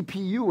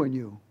CPU in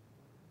you.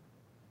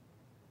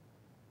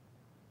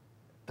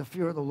 The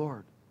fear of the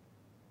Lord.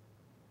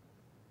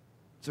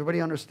 Does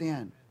everybody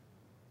understand?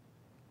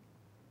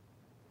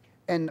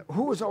 And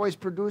who is always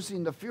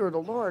producing the fear of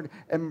the Lord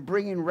and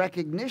bringing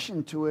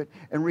recognition to it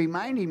and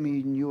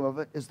reminding you of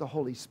it is the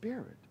Holy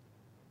Spirit.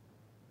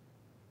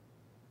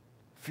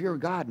 Fear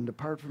God and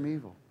depart from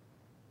evil.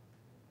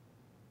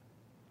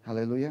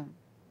 Hallelujah.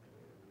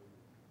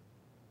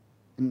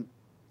 In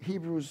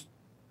Hebrews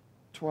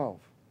 12.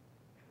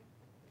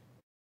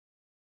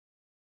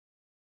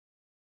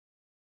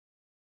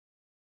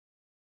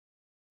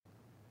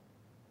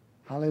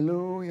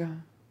 Hallelujah.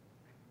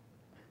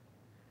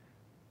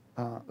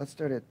 Let's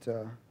start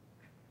at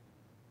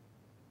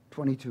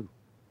 22.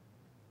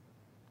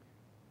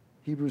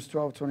 Hebrews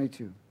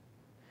 12:22.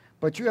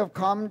 But you have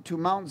come to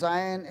Mount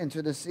Zion and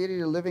to the city of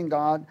the living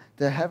God,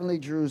 the heavenly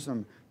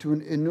Jerusalem, to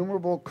an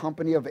innumerable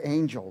company of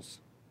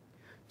angels,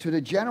 to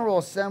the general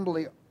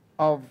assembly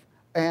of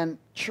and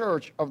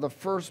church of the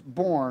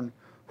firstborn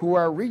who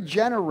are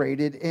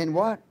regenerated in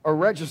what? Or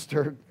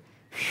registered.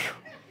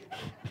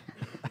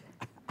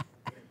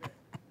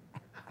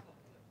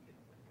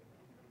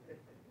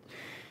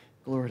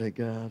 Glory to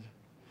God.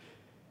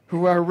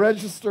 Who are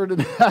registered in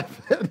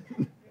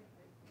heaven.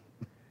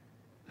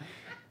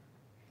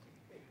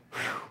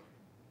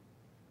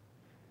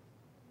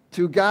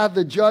 To God,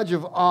 the judge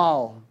of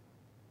all.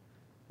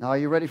 Now, are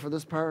you ready for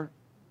this part?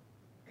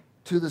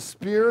 To the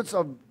spirits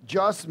of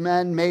just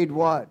men made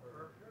what?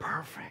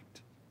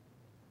 Perfect.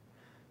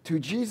 To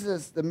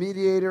Jesus, the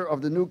mediator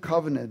of the new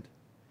covenant,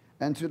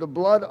 and to the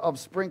blood of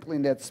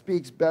sprinkling that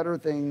speaks better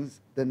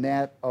things than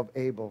that of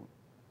Abel.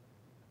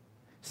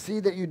 See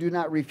that you do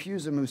not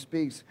refuse him who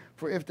speaks,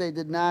 for if they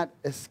did not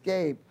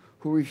escape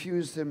who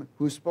refused him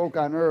who spoke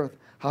on earth,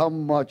 how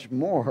much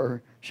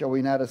more shall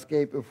we not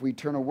escape if we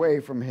turn away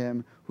from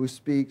him who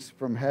speaks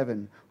from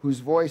heaven, whose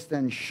voice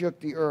then shook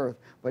the earth,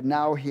 but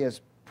now he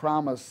has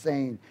promised,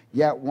 saying,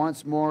 yet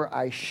once more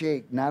I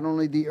shake not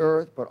only the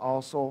earth, but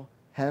also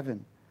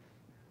heaven.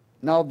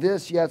 Now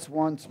this, yet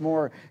once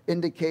more,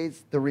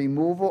 indicates the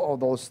removal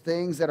of those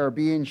things that are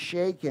being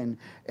shaken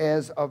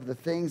as of the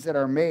things that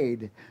are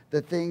made.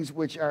 The things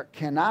which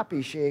cannot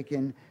be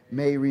shaken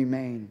may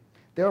remain.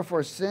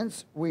 Therefore,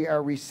 since we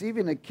are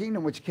receiving a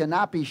kingdom which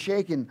cannot be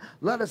shaken,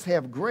 let us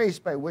have grace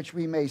by which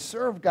we may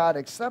serve God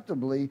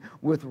acceptably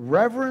with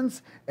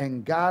reverence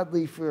and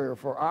godly fear.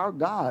 For our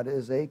God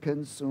is a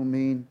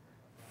consuming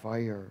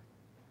fire.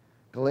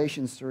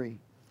 Galatians 3.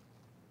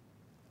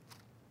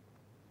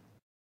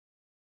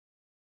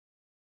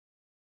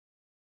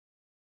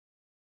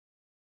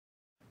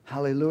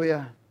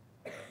 Hallelujah.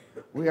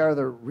 We are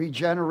the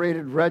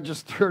regenerated,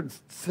 registered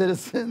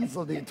citizens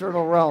of the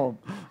eternal realm.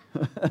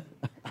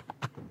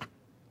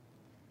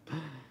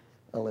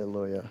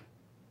 Hallelujah.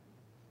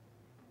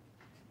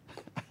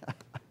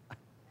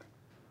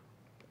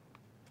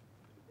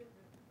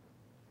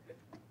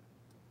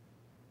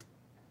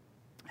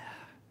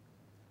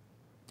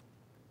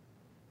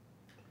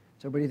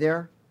 Is everybody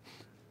there?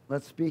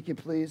 Let's speak it,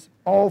 please.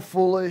 All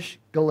foolish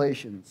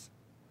Galatians,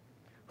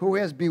 who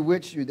has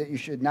bewitched you that you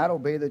should not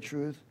obey the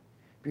truth,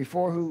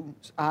 before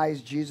whose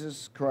eyes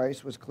Jesus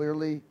Christ was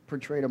clearly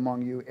portrayed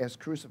among you as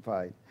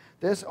crucified?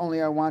 This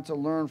only I want to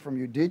learn from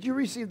you. Did you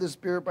receive the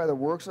Spirit by the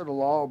works of the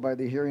law or by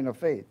the hearing of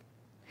faith?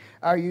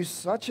 Are you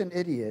such an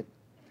idiot?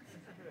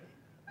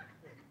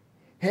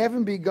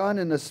 Having begun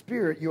in the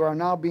Spirit, you are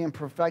now being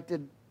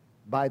perfected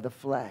by the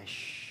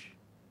flesh.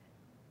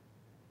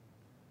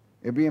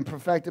 You're being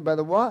perfected by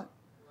the what?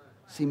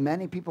 See,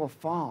 many people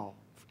fall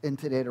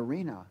into that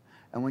arena.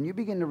 And when you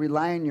begin to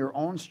rely on your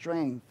own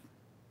strength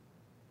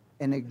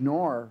and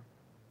ignore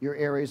your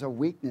areas of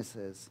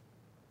weaknesses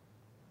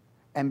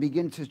and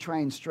begin to try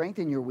and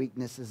strengthen your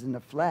weaknesses in the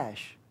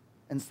flesh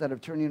instead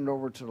of turning it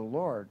over to the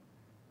Lord,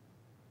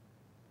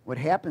 what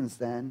happens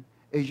then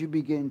is you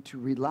begin to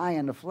rely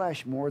on the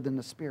flesh more than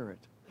the Spirit.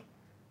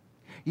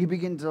 You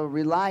begin to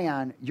rely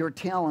on your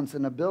talents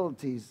and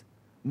abilities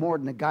more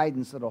than the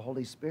guidance of the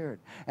Holy Spirit.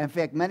 In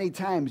fact, many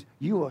times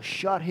you will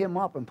shut him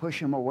up and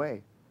push him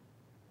away.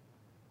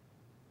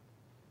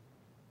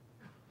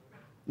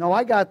 No,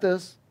 I got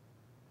this.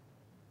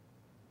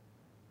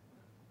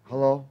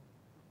 Hello?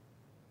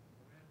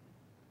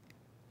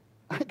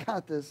 I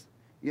got this.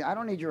 Yeah, I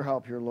don't need your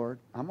help here, Lord.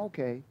 I'm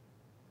okay.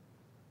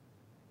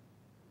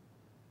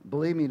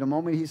 Believe me, the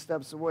moment he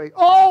steps away,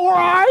 oh, where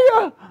are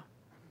you?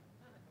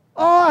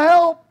 Oh,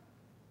 help.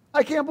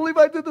 I can't believe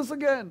I did this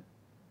again.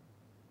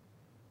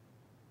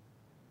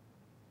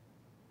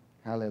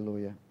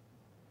 Hallelujah.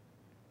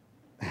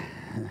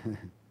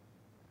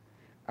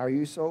 Are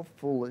you so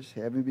foolish,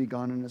 having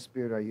begun in the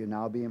Spirit, are you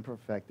now being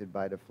perfected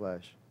by the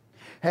flesh?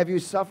 Have you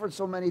suffered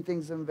so many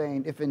things in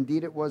vain, if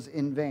indeed it was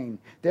in vain?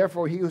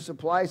 Therefore, he who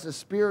supplies the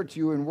Spirit to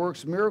you and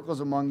works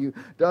miracles among you,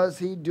 does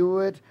he do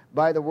it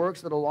by the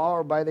works of the law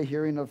or by the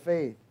hearing of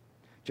faith?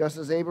 Just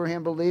as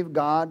Abraham believed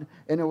God,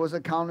 and it was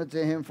accounted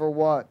to him for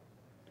what?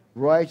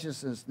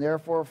 Righteousness.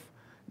 Therefore,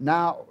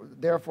 know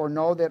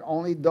that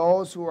only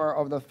those who are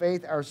of the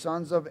faith are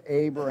sons of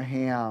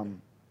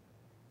Abraham.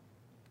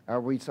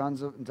 Are we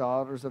sons and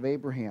daughters of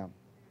Abraham?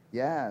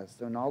 Yes,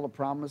 and all the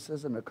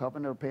promises and the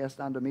covenant are passed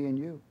on to me and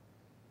you.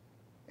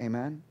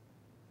 Amen.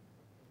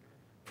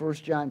 1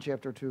 John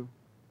chapter 2.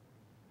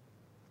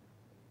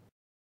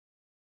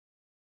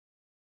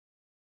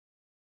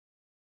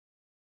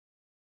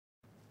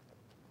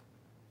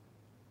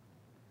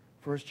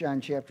 1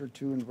 John chapter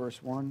 2 and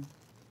verse 1.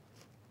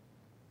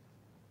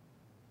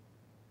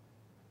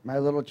 My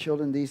little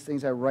children, these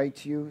things I write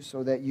to you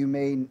so that you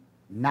may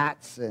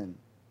not sin,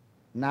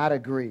 not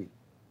agree,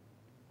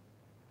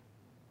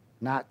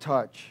 not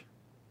touch.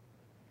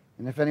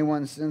 And if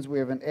anyone sins, we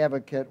have an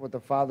advocate with the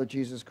Father,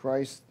 Jesus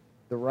Christ,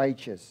 the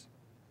righteous.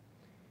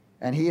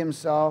 And he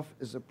himself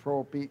is a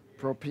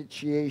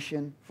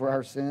propitiation for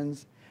our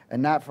sins,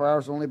 and not for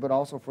ours only, but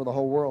also for the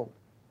whole world.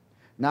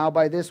 Now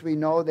by this we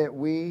know that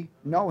we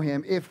know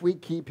him if we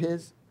keep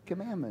his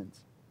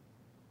commandments.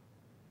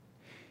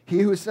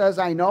 He who says,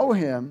 I know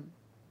him,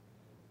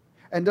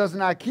 and does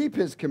not keep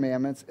his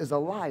commandments is a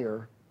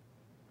liar.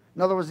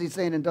 In other words, he's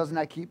saying, and does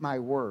not keep my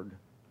word.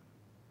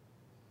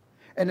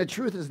 And the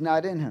truth is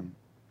not in him.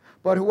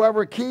 But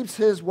whoever keeps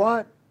his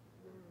what?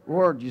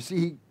 Word. You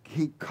see,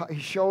 he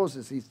shows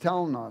us, he's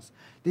telling us,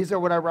 these are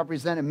what I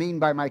represent and mean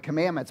by my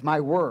commandments,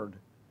 my word.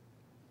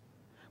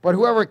 But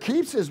whoever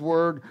keeps his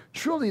word,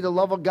 truly the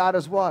love of God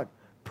is what?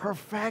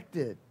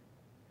 Perfected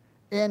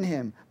in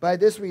him. By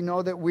this we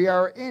know that we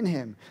are in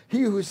him.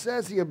 He who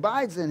says he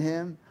abides in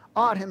him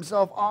ought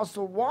himself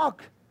also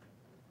walk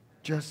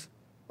just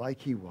like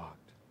he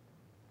walked.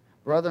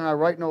 Brethren, I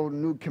write no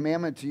new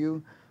commandment to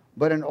you,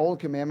 but an old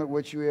commandment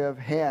which you have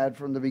had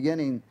from the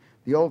beginning.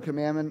 The old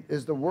commandment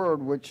is the word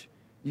which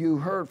you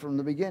heard from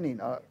the beginning.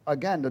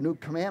 Again, the new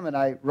commandment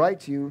I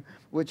write to you,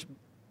 which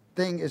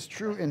thing is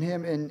true in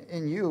him and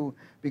in you,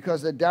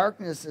 because the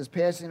darkness is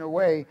passing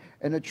away,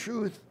 and the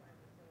truth,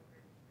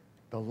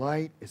 the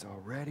light is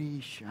already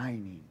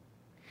shining.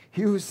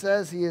 He who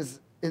says he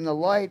is in the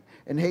light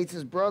and hates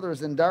his brother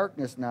is in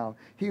darkness now.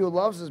 He who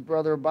loves his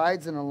brother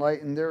abides in the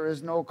light, and there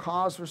is no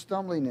cause for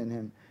stumbling in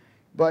him.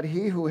 But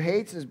he who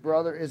hates his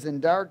brother is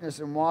in darkness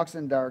and walks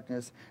in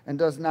darkness and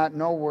does not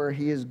know where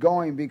he is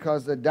going,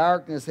 because the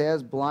darkness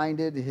has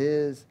blinded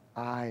his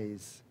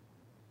eyes.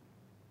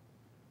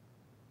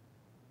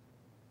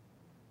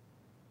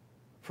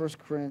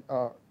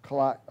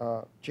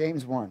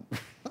 James 1.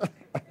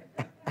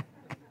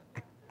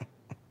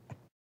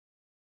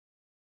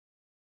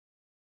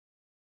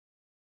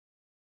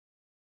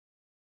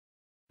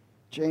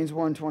 James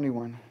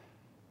 1:21.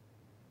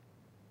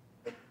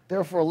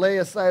 Therefore lay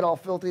aside all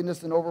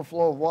filthiness and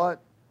overflow of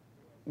what?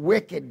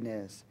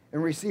 Wickedness.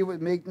 and receive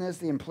with meekness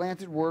the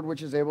implanted word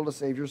which is able to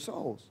save your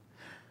souls.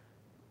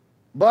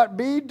 But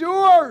be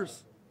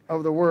doers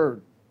of the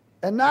word,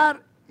 and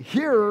not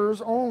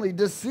hearers only,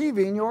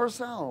 deceiving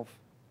yourself.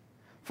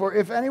 For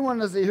if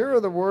anyone is a hearer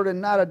of the word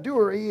and not a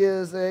doer, he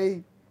is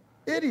an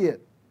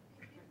idiot.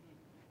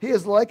 He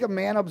is like a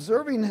man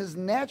observing his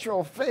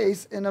natural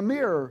face in a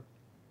mirror.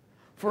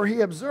 For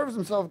he observes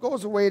himself,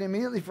 goes away, and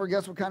immediately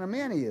forgets what kind of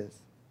man he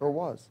is or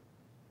was.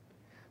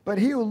 But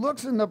he who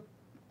looks in the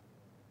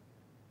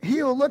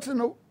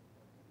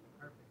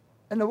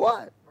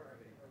what?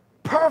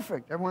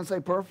 Perfect. Everyone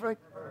say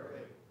perfect.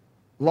 Perfect.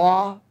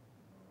 Law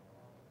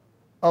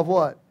of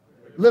what?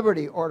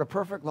 Liberty, or the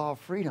perfect law of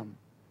freedom.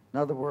 In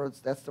other words,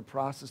 that's the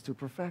process to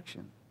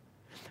perfection.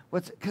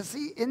 Because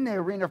see, in the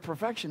arena of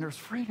perfection, there's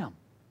freedom.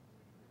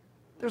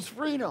 There's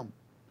freedom.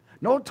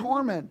 No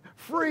torment.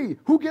 Free.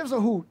 Who gives a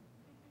hoot?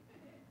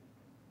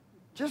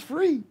 Just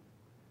free.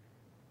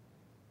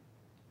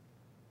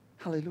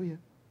 Hallelujah.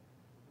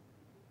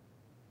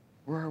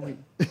 Where are we?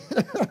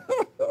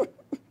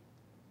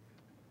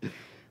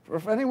 For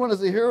if anyone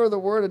is a hearer of the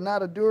word and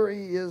not a doer,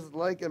 he is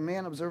like a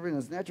man observing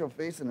his natural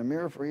face in a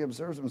mirror, for he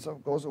observes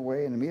himself, goes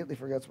away, and immediately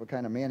forgets what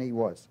kind of man he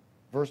was.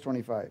 Verse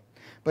 25.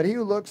 But he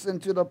who looks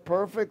into the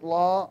perfect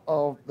law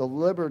of the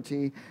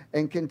liberty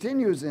and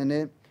continues in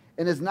it,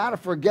 and is not a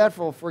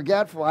forgetful,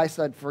 I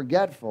said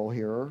forgetful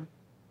here,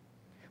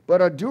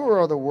 but a doer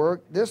of the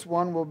work, this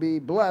one will be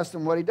blessed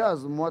in what he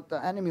does. And what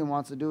the enemy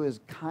wants to do is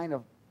kind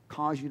of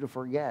cause you to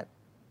forget.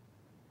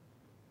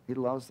 He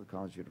loves to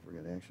cause you to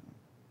forget, actually.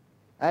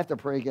 I have to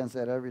pray against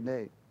that every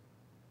day.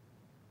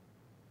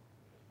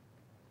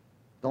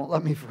 Don't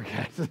let me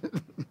forget.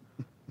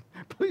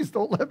 Please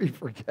don't let me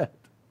forget.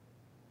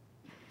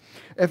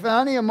 If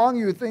any among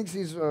you thinks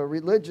he's a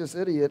religious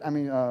idiot,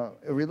 a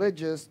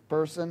religious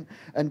person,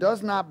 and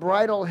does not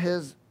bridle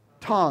his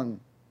tongue,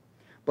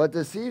 but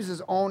deceives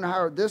his own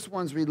heart, this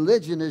one's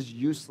religion is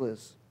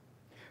useless.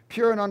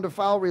 Pure and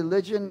undefiled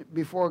religion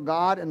before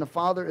God and the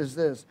Father is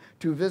this: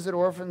 to visit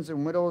orphans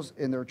and widows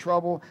in their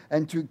trouble,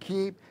 and to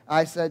keep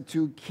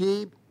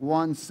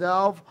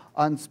oneself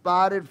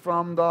unspotted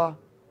from the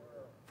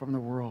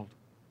world.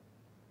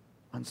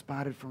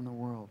 Unspotted from the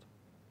world.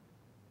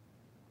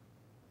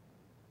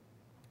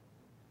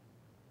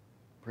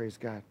 Praise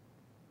God.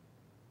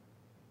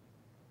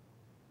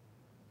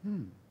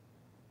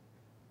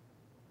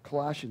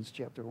 Colossians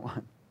chapter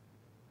 1.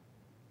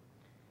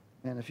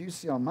 And if you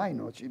see on my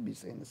notes, you'd be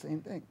saying the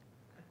same thing.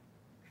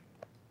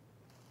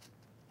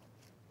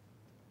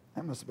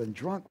 I must have been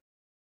drunk.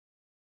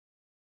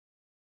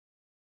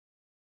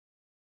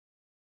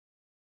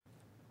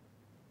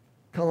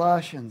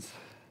 Colossians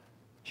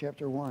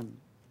chapter 1.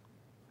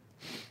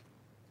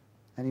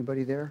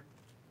 Anybody there?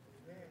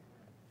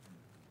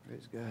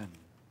 Praise God.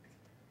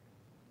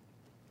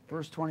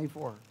 Verse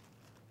 24.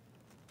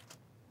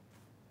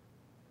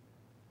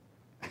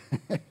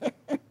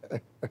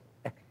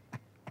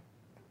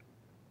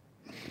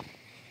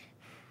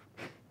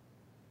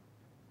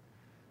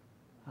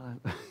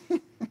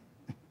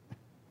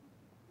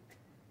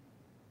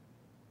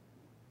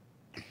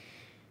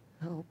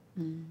 Help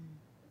me.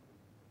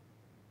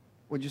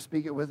 Would you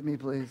speak it with me,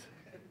 please?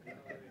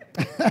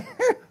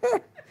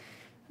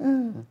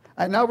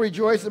 I now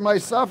rejoice in my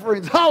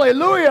sufferings.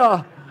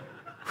 Hallelujah!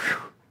 Whew.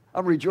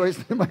 I'm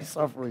rejoicing in my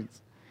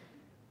sufferings.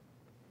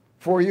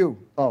 For you.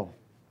 Oh.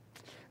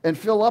 And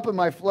fill up in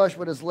my flesh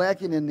what is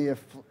lacking in the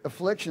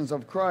afflictions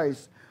of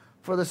Christ,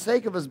 for the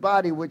sake of his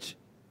body, which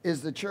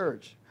is the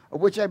church,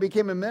 of which I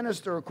became a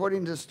minister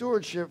according to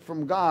stewardship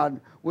from God,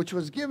 which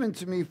was given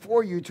to me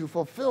for you to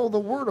fulfill the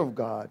word of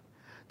God,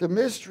 the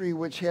mystery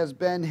which has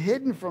been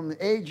hidden from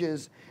the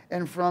ages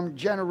and from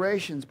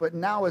generations, but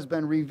now has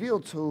been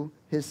revealed to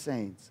his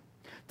saints.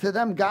 To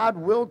them God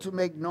willed to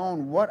make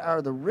known what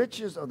are the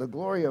riches of the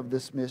glory of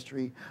this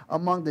mystery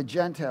among the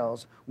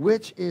Gentiles,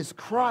 which is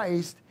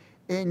Christ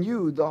in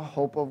you, the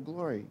hope of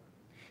glory.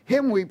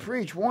 Him we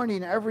preach,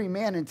 warning every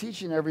man and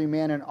teaching every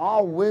man in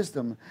all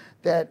wisdom,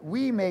 that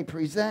we may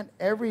present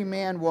every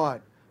man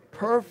what?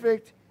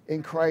 Perfect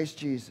in Christ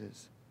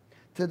Jesus.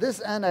 To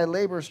this end I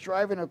labor,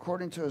 striving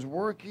according to his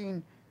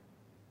working,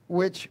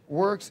 which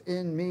works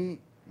in me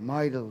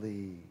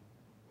mightily.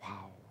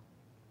 Wow.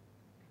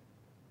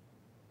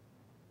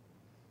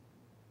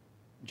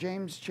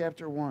 James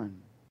chapter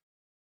 1.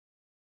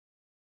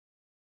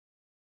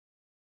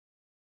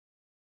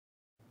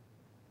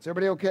 Is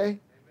everybody okay?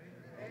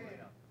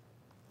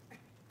 Amen.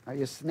 Are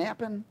you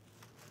snapping?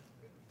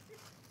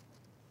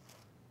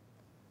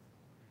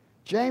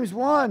 James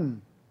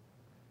 1.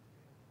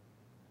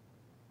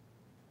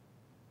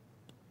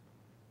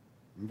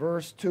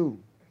 Verse 2.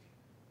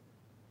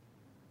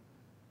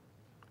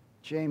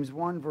 James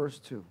 1, verse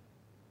 2.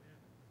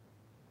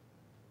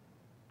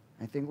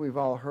 I think we've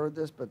all heard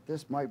this, but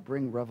this might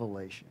bring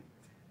revelation.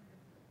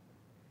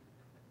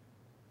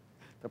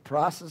 The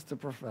process to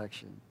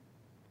perfection.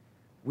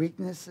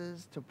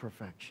 Weaknesses to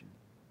perfection.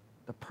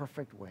 The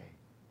perfect way.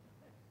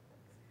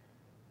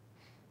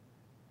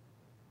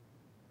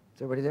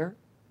 Is everybody there?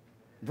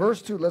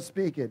 Verse 2, let's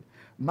speak it.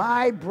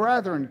 My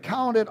brethren,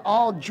 count it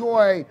all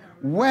joy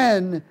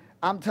when,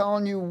 I'm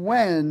telling you,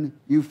 when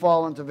you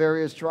fall into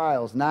various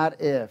trials,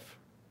 not if.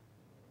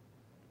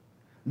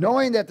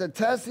 Knowing that the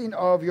testing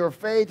of your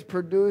faith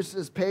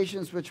produces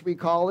patience, which we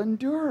call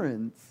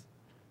endurance.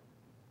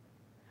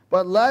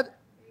 But let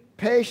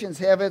patience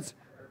have its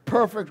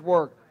perfect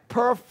work.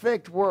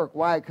 Perfect work.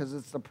 Why? Because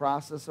it's the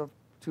process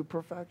to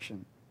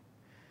perfection.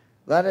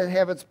 Let it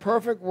have its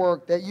perfect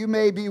work, that you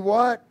may be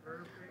what?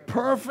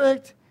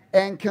 Perfect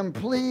and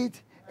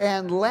complete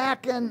and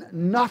lacking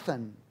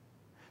nothing.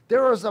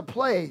 There is a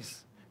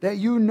place that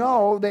you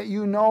know that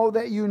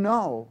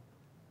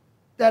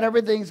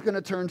everything's going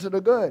to turn to the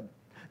good.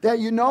 That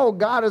you know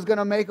God is going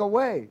to make a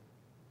way.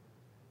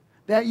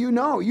 That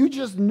you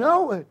just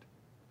know it.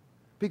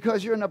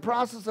 Because you're in the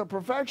process of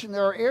perfection.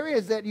 There are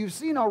areas that you've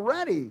seen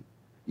already,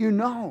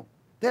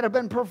 that have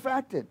been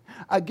perfected.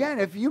 Again,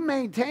 if you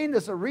maintain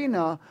this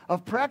arena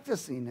of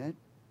practicing it,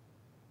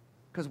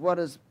 because what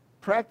is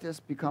practice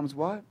becomes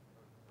what?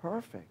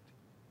 Perfect.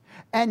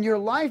 And your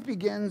life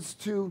begins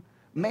to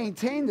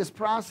maintain this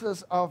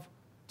process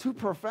to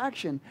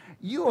perfection.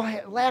 You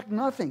lack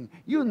nothing.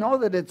 You know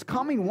that it's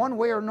coming one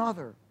way or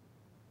another.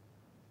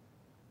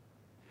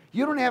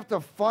 You don't have to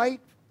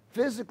fight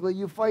physically,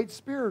 you fight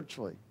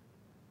spiritually,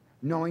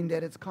 knowing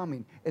that it's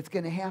coming. It's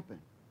going to happen.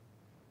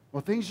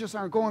 Well, things just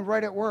aren't going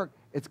right at work.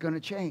 It's going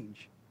to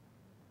change.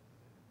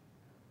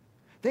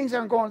 Things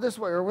aren't going this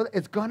way, or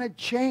it's going to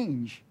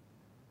change.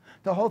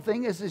 The whole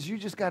thing is you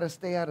just got to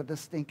stay out of the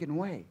stinking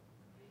way.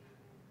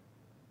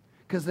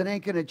 Because it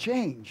ain't going to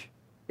change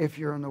if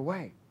you're in the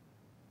way.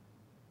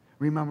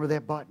 Remember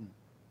that button.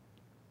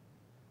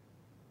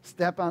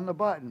 Step on the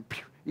button.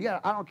 I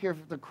don't care if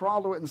you have to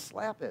crawl to it and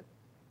slap it.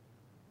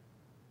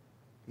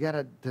 You got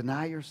to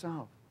deny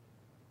yourself.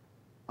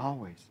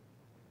 Always.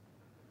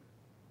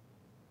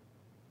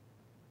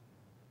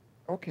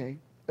 Okay,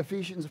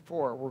 Ephesians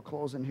 4, we're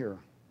closing here.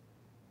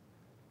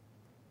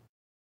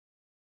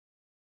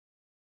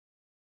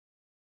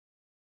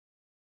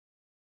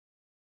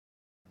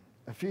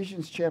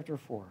 Ephesians chapter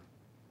 4.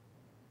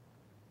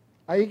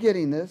 Are you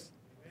getting this?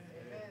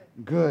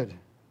 Amen. Good.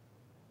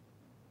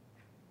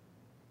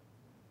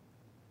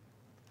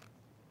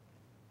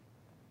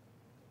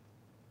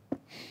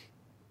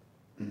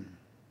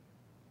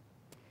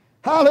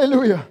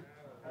 Hallelujah.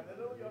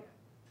 Hallelujah.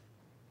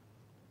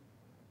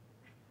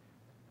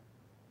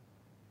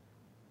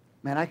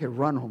 Man, I could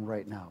run home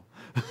right now.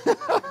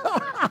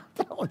 I'm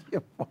telling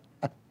you.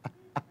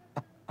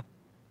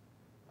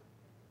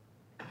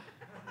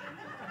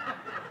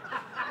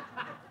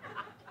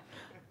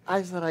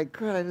 I said I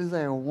could. I didn't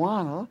say I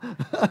wanna.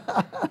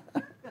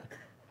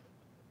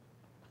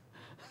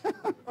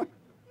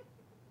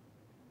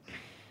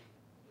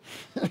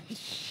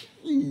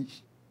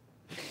 Sheesh.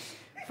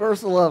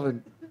 Verse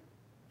 11.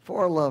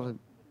 4:11.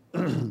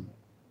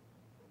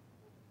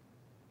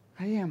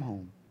 I am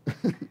home.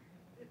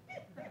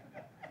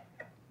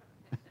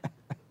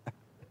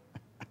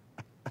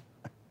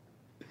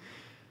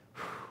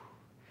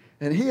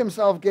 And he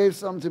himself gave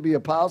some to be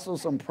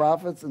apostles, some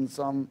prophets, and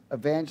some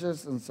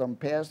evangelists, and some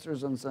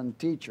pastors, and some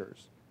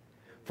teachers.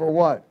 For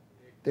what?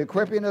 The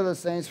equipping of the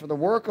saints, for the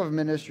work of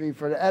ministry,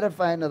 for the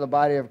edifying of the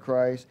body of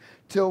Christ,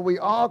 till we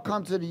all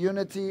come to the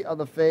unity of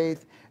the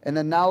faith and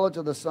the knowledge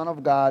of the Son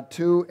of God,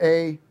 to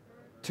a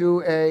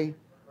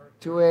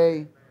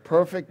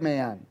perfect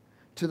man,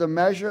 to the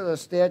measure of the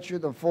stature,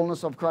 the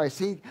fullness of Christ.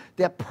 See,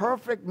 that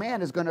perfect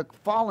man is going to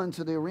fall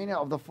into the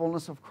arena of the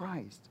fullness of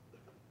Christ.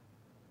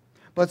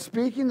 But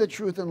speaking the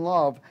truth in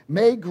love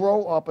may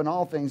grow up in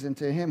all things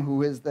into him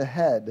who is the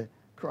head,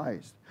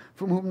 Christ,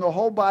 from whom the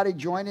whole body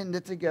joined and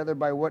knit together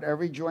by what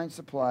every joint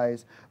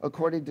supplies,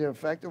 according to the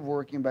effective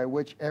working by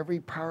which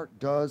every part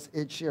does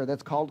its share.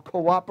 That's called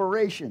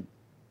cooperation.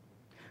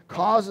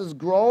 Causes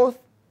growth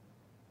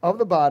of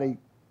the body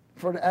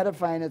for the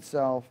edifying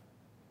itself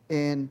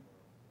in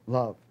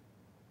love.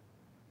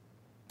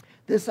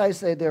 This I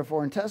say,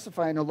 therefore, and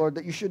testify in the Lord,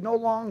 that you should no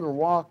longer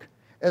walk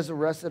as the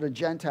rest of the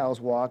Gentiles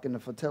walk in the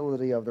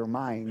futility of their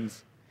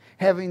minds,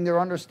 having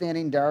their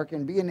understanding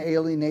darkened, being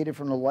alienated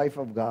from the life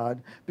of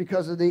God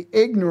because of the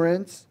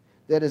ignorance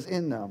that is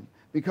in them,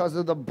 because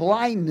of the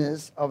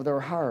blindness of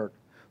their heart,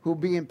 who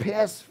being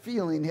past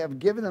feeling have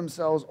given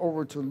themselves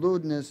over to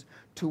lewdness,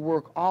 to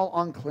work all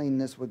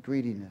uncleanness with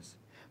greediness.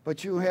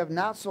 But you have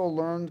not so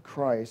learned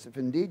Christ, if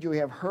indeed you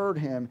have heard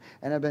him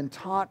and have been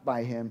taught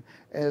by him,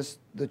 as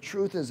the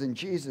truth is in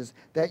Jesus,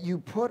 that you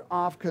put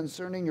off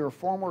concerning your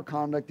former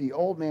conduct the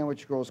old man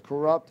which grows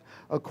corrupt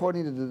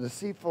according to the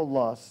deceitful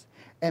lusts,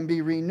 and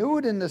be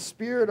renewed in the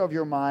spirit of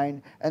your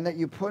mind, and that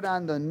you put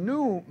on the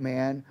new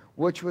man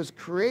which was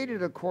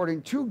created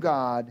according to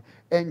God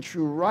in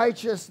true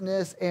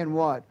righteousness and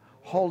what?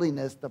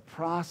 Holiness, the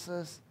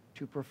process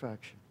to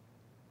perfection.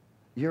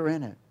 You're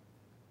in it.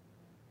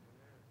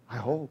 I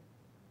hope.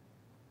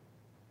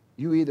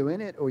 You either in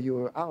it or you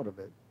are out of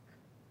it.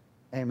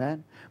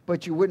 Amen.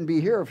 But you wouldn't be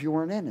here if you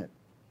weren't in it.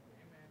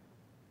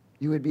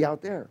 You would be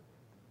out there.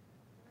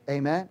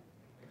 Amen.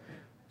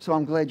 So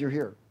I'm glad you're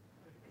here.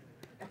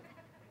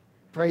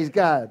 Praise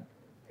God.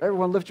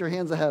 Everyone lift your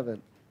hands to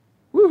heaven.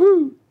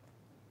 Woohoo!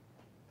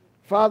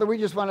 Father, we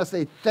just want to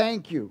say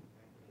thank you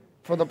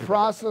for the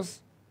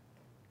process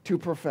to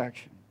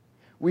perfection.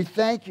 We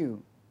thank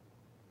you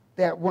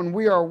that when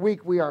we are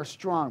weak, we are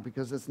strong,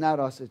 because it's not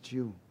us, it's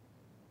you.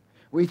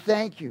 We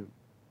thank you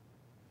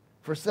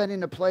for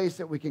setting a place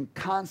that we can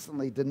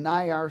constantly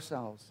deny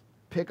ourselves,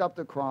 pick up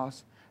the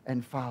cross,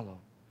 and follow.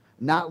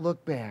 Not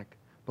look back,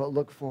 but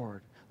look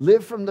forward.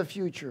 Live from the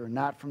future,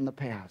 not from the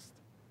past.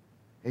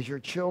 As your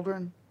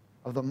children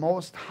of the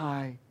Most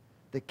High,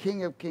 the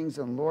King of Kings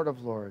and Lord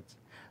of Lords,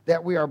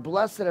 that we are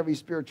blessed at every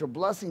spiritual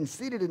blessing,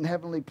 seated in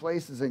heavenly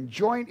places, and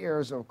joint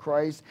heirs of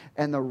Christ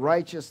and the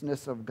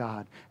righteousness of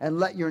God. And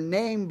let your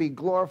name be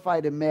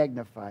glorified and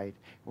magnified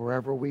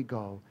wherever we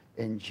go,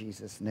 in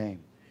Jesus' name.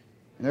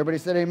 And everybody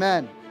said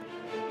amen.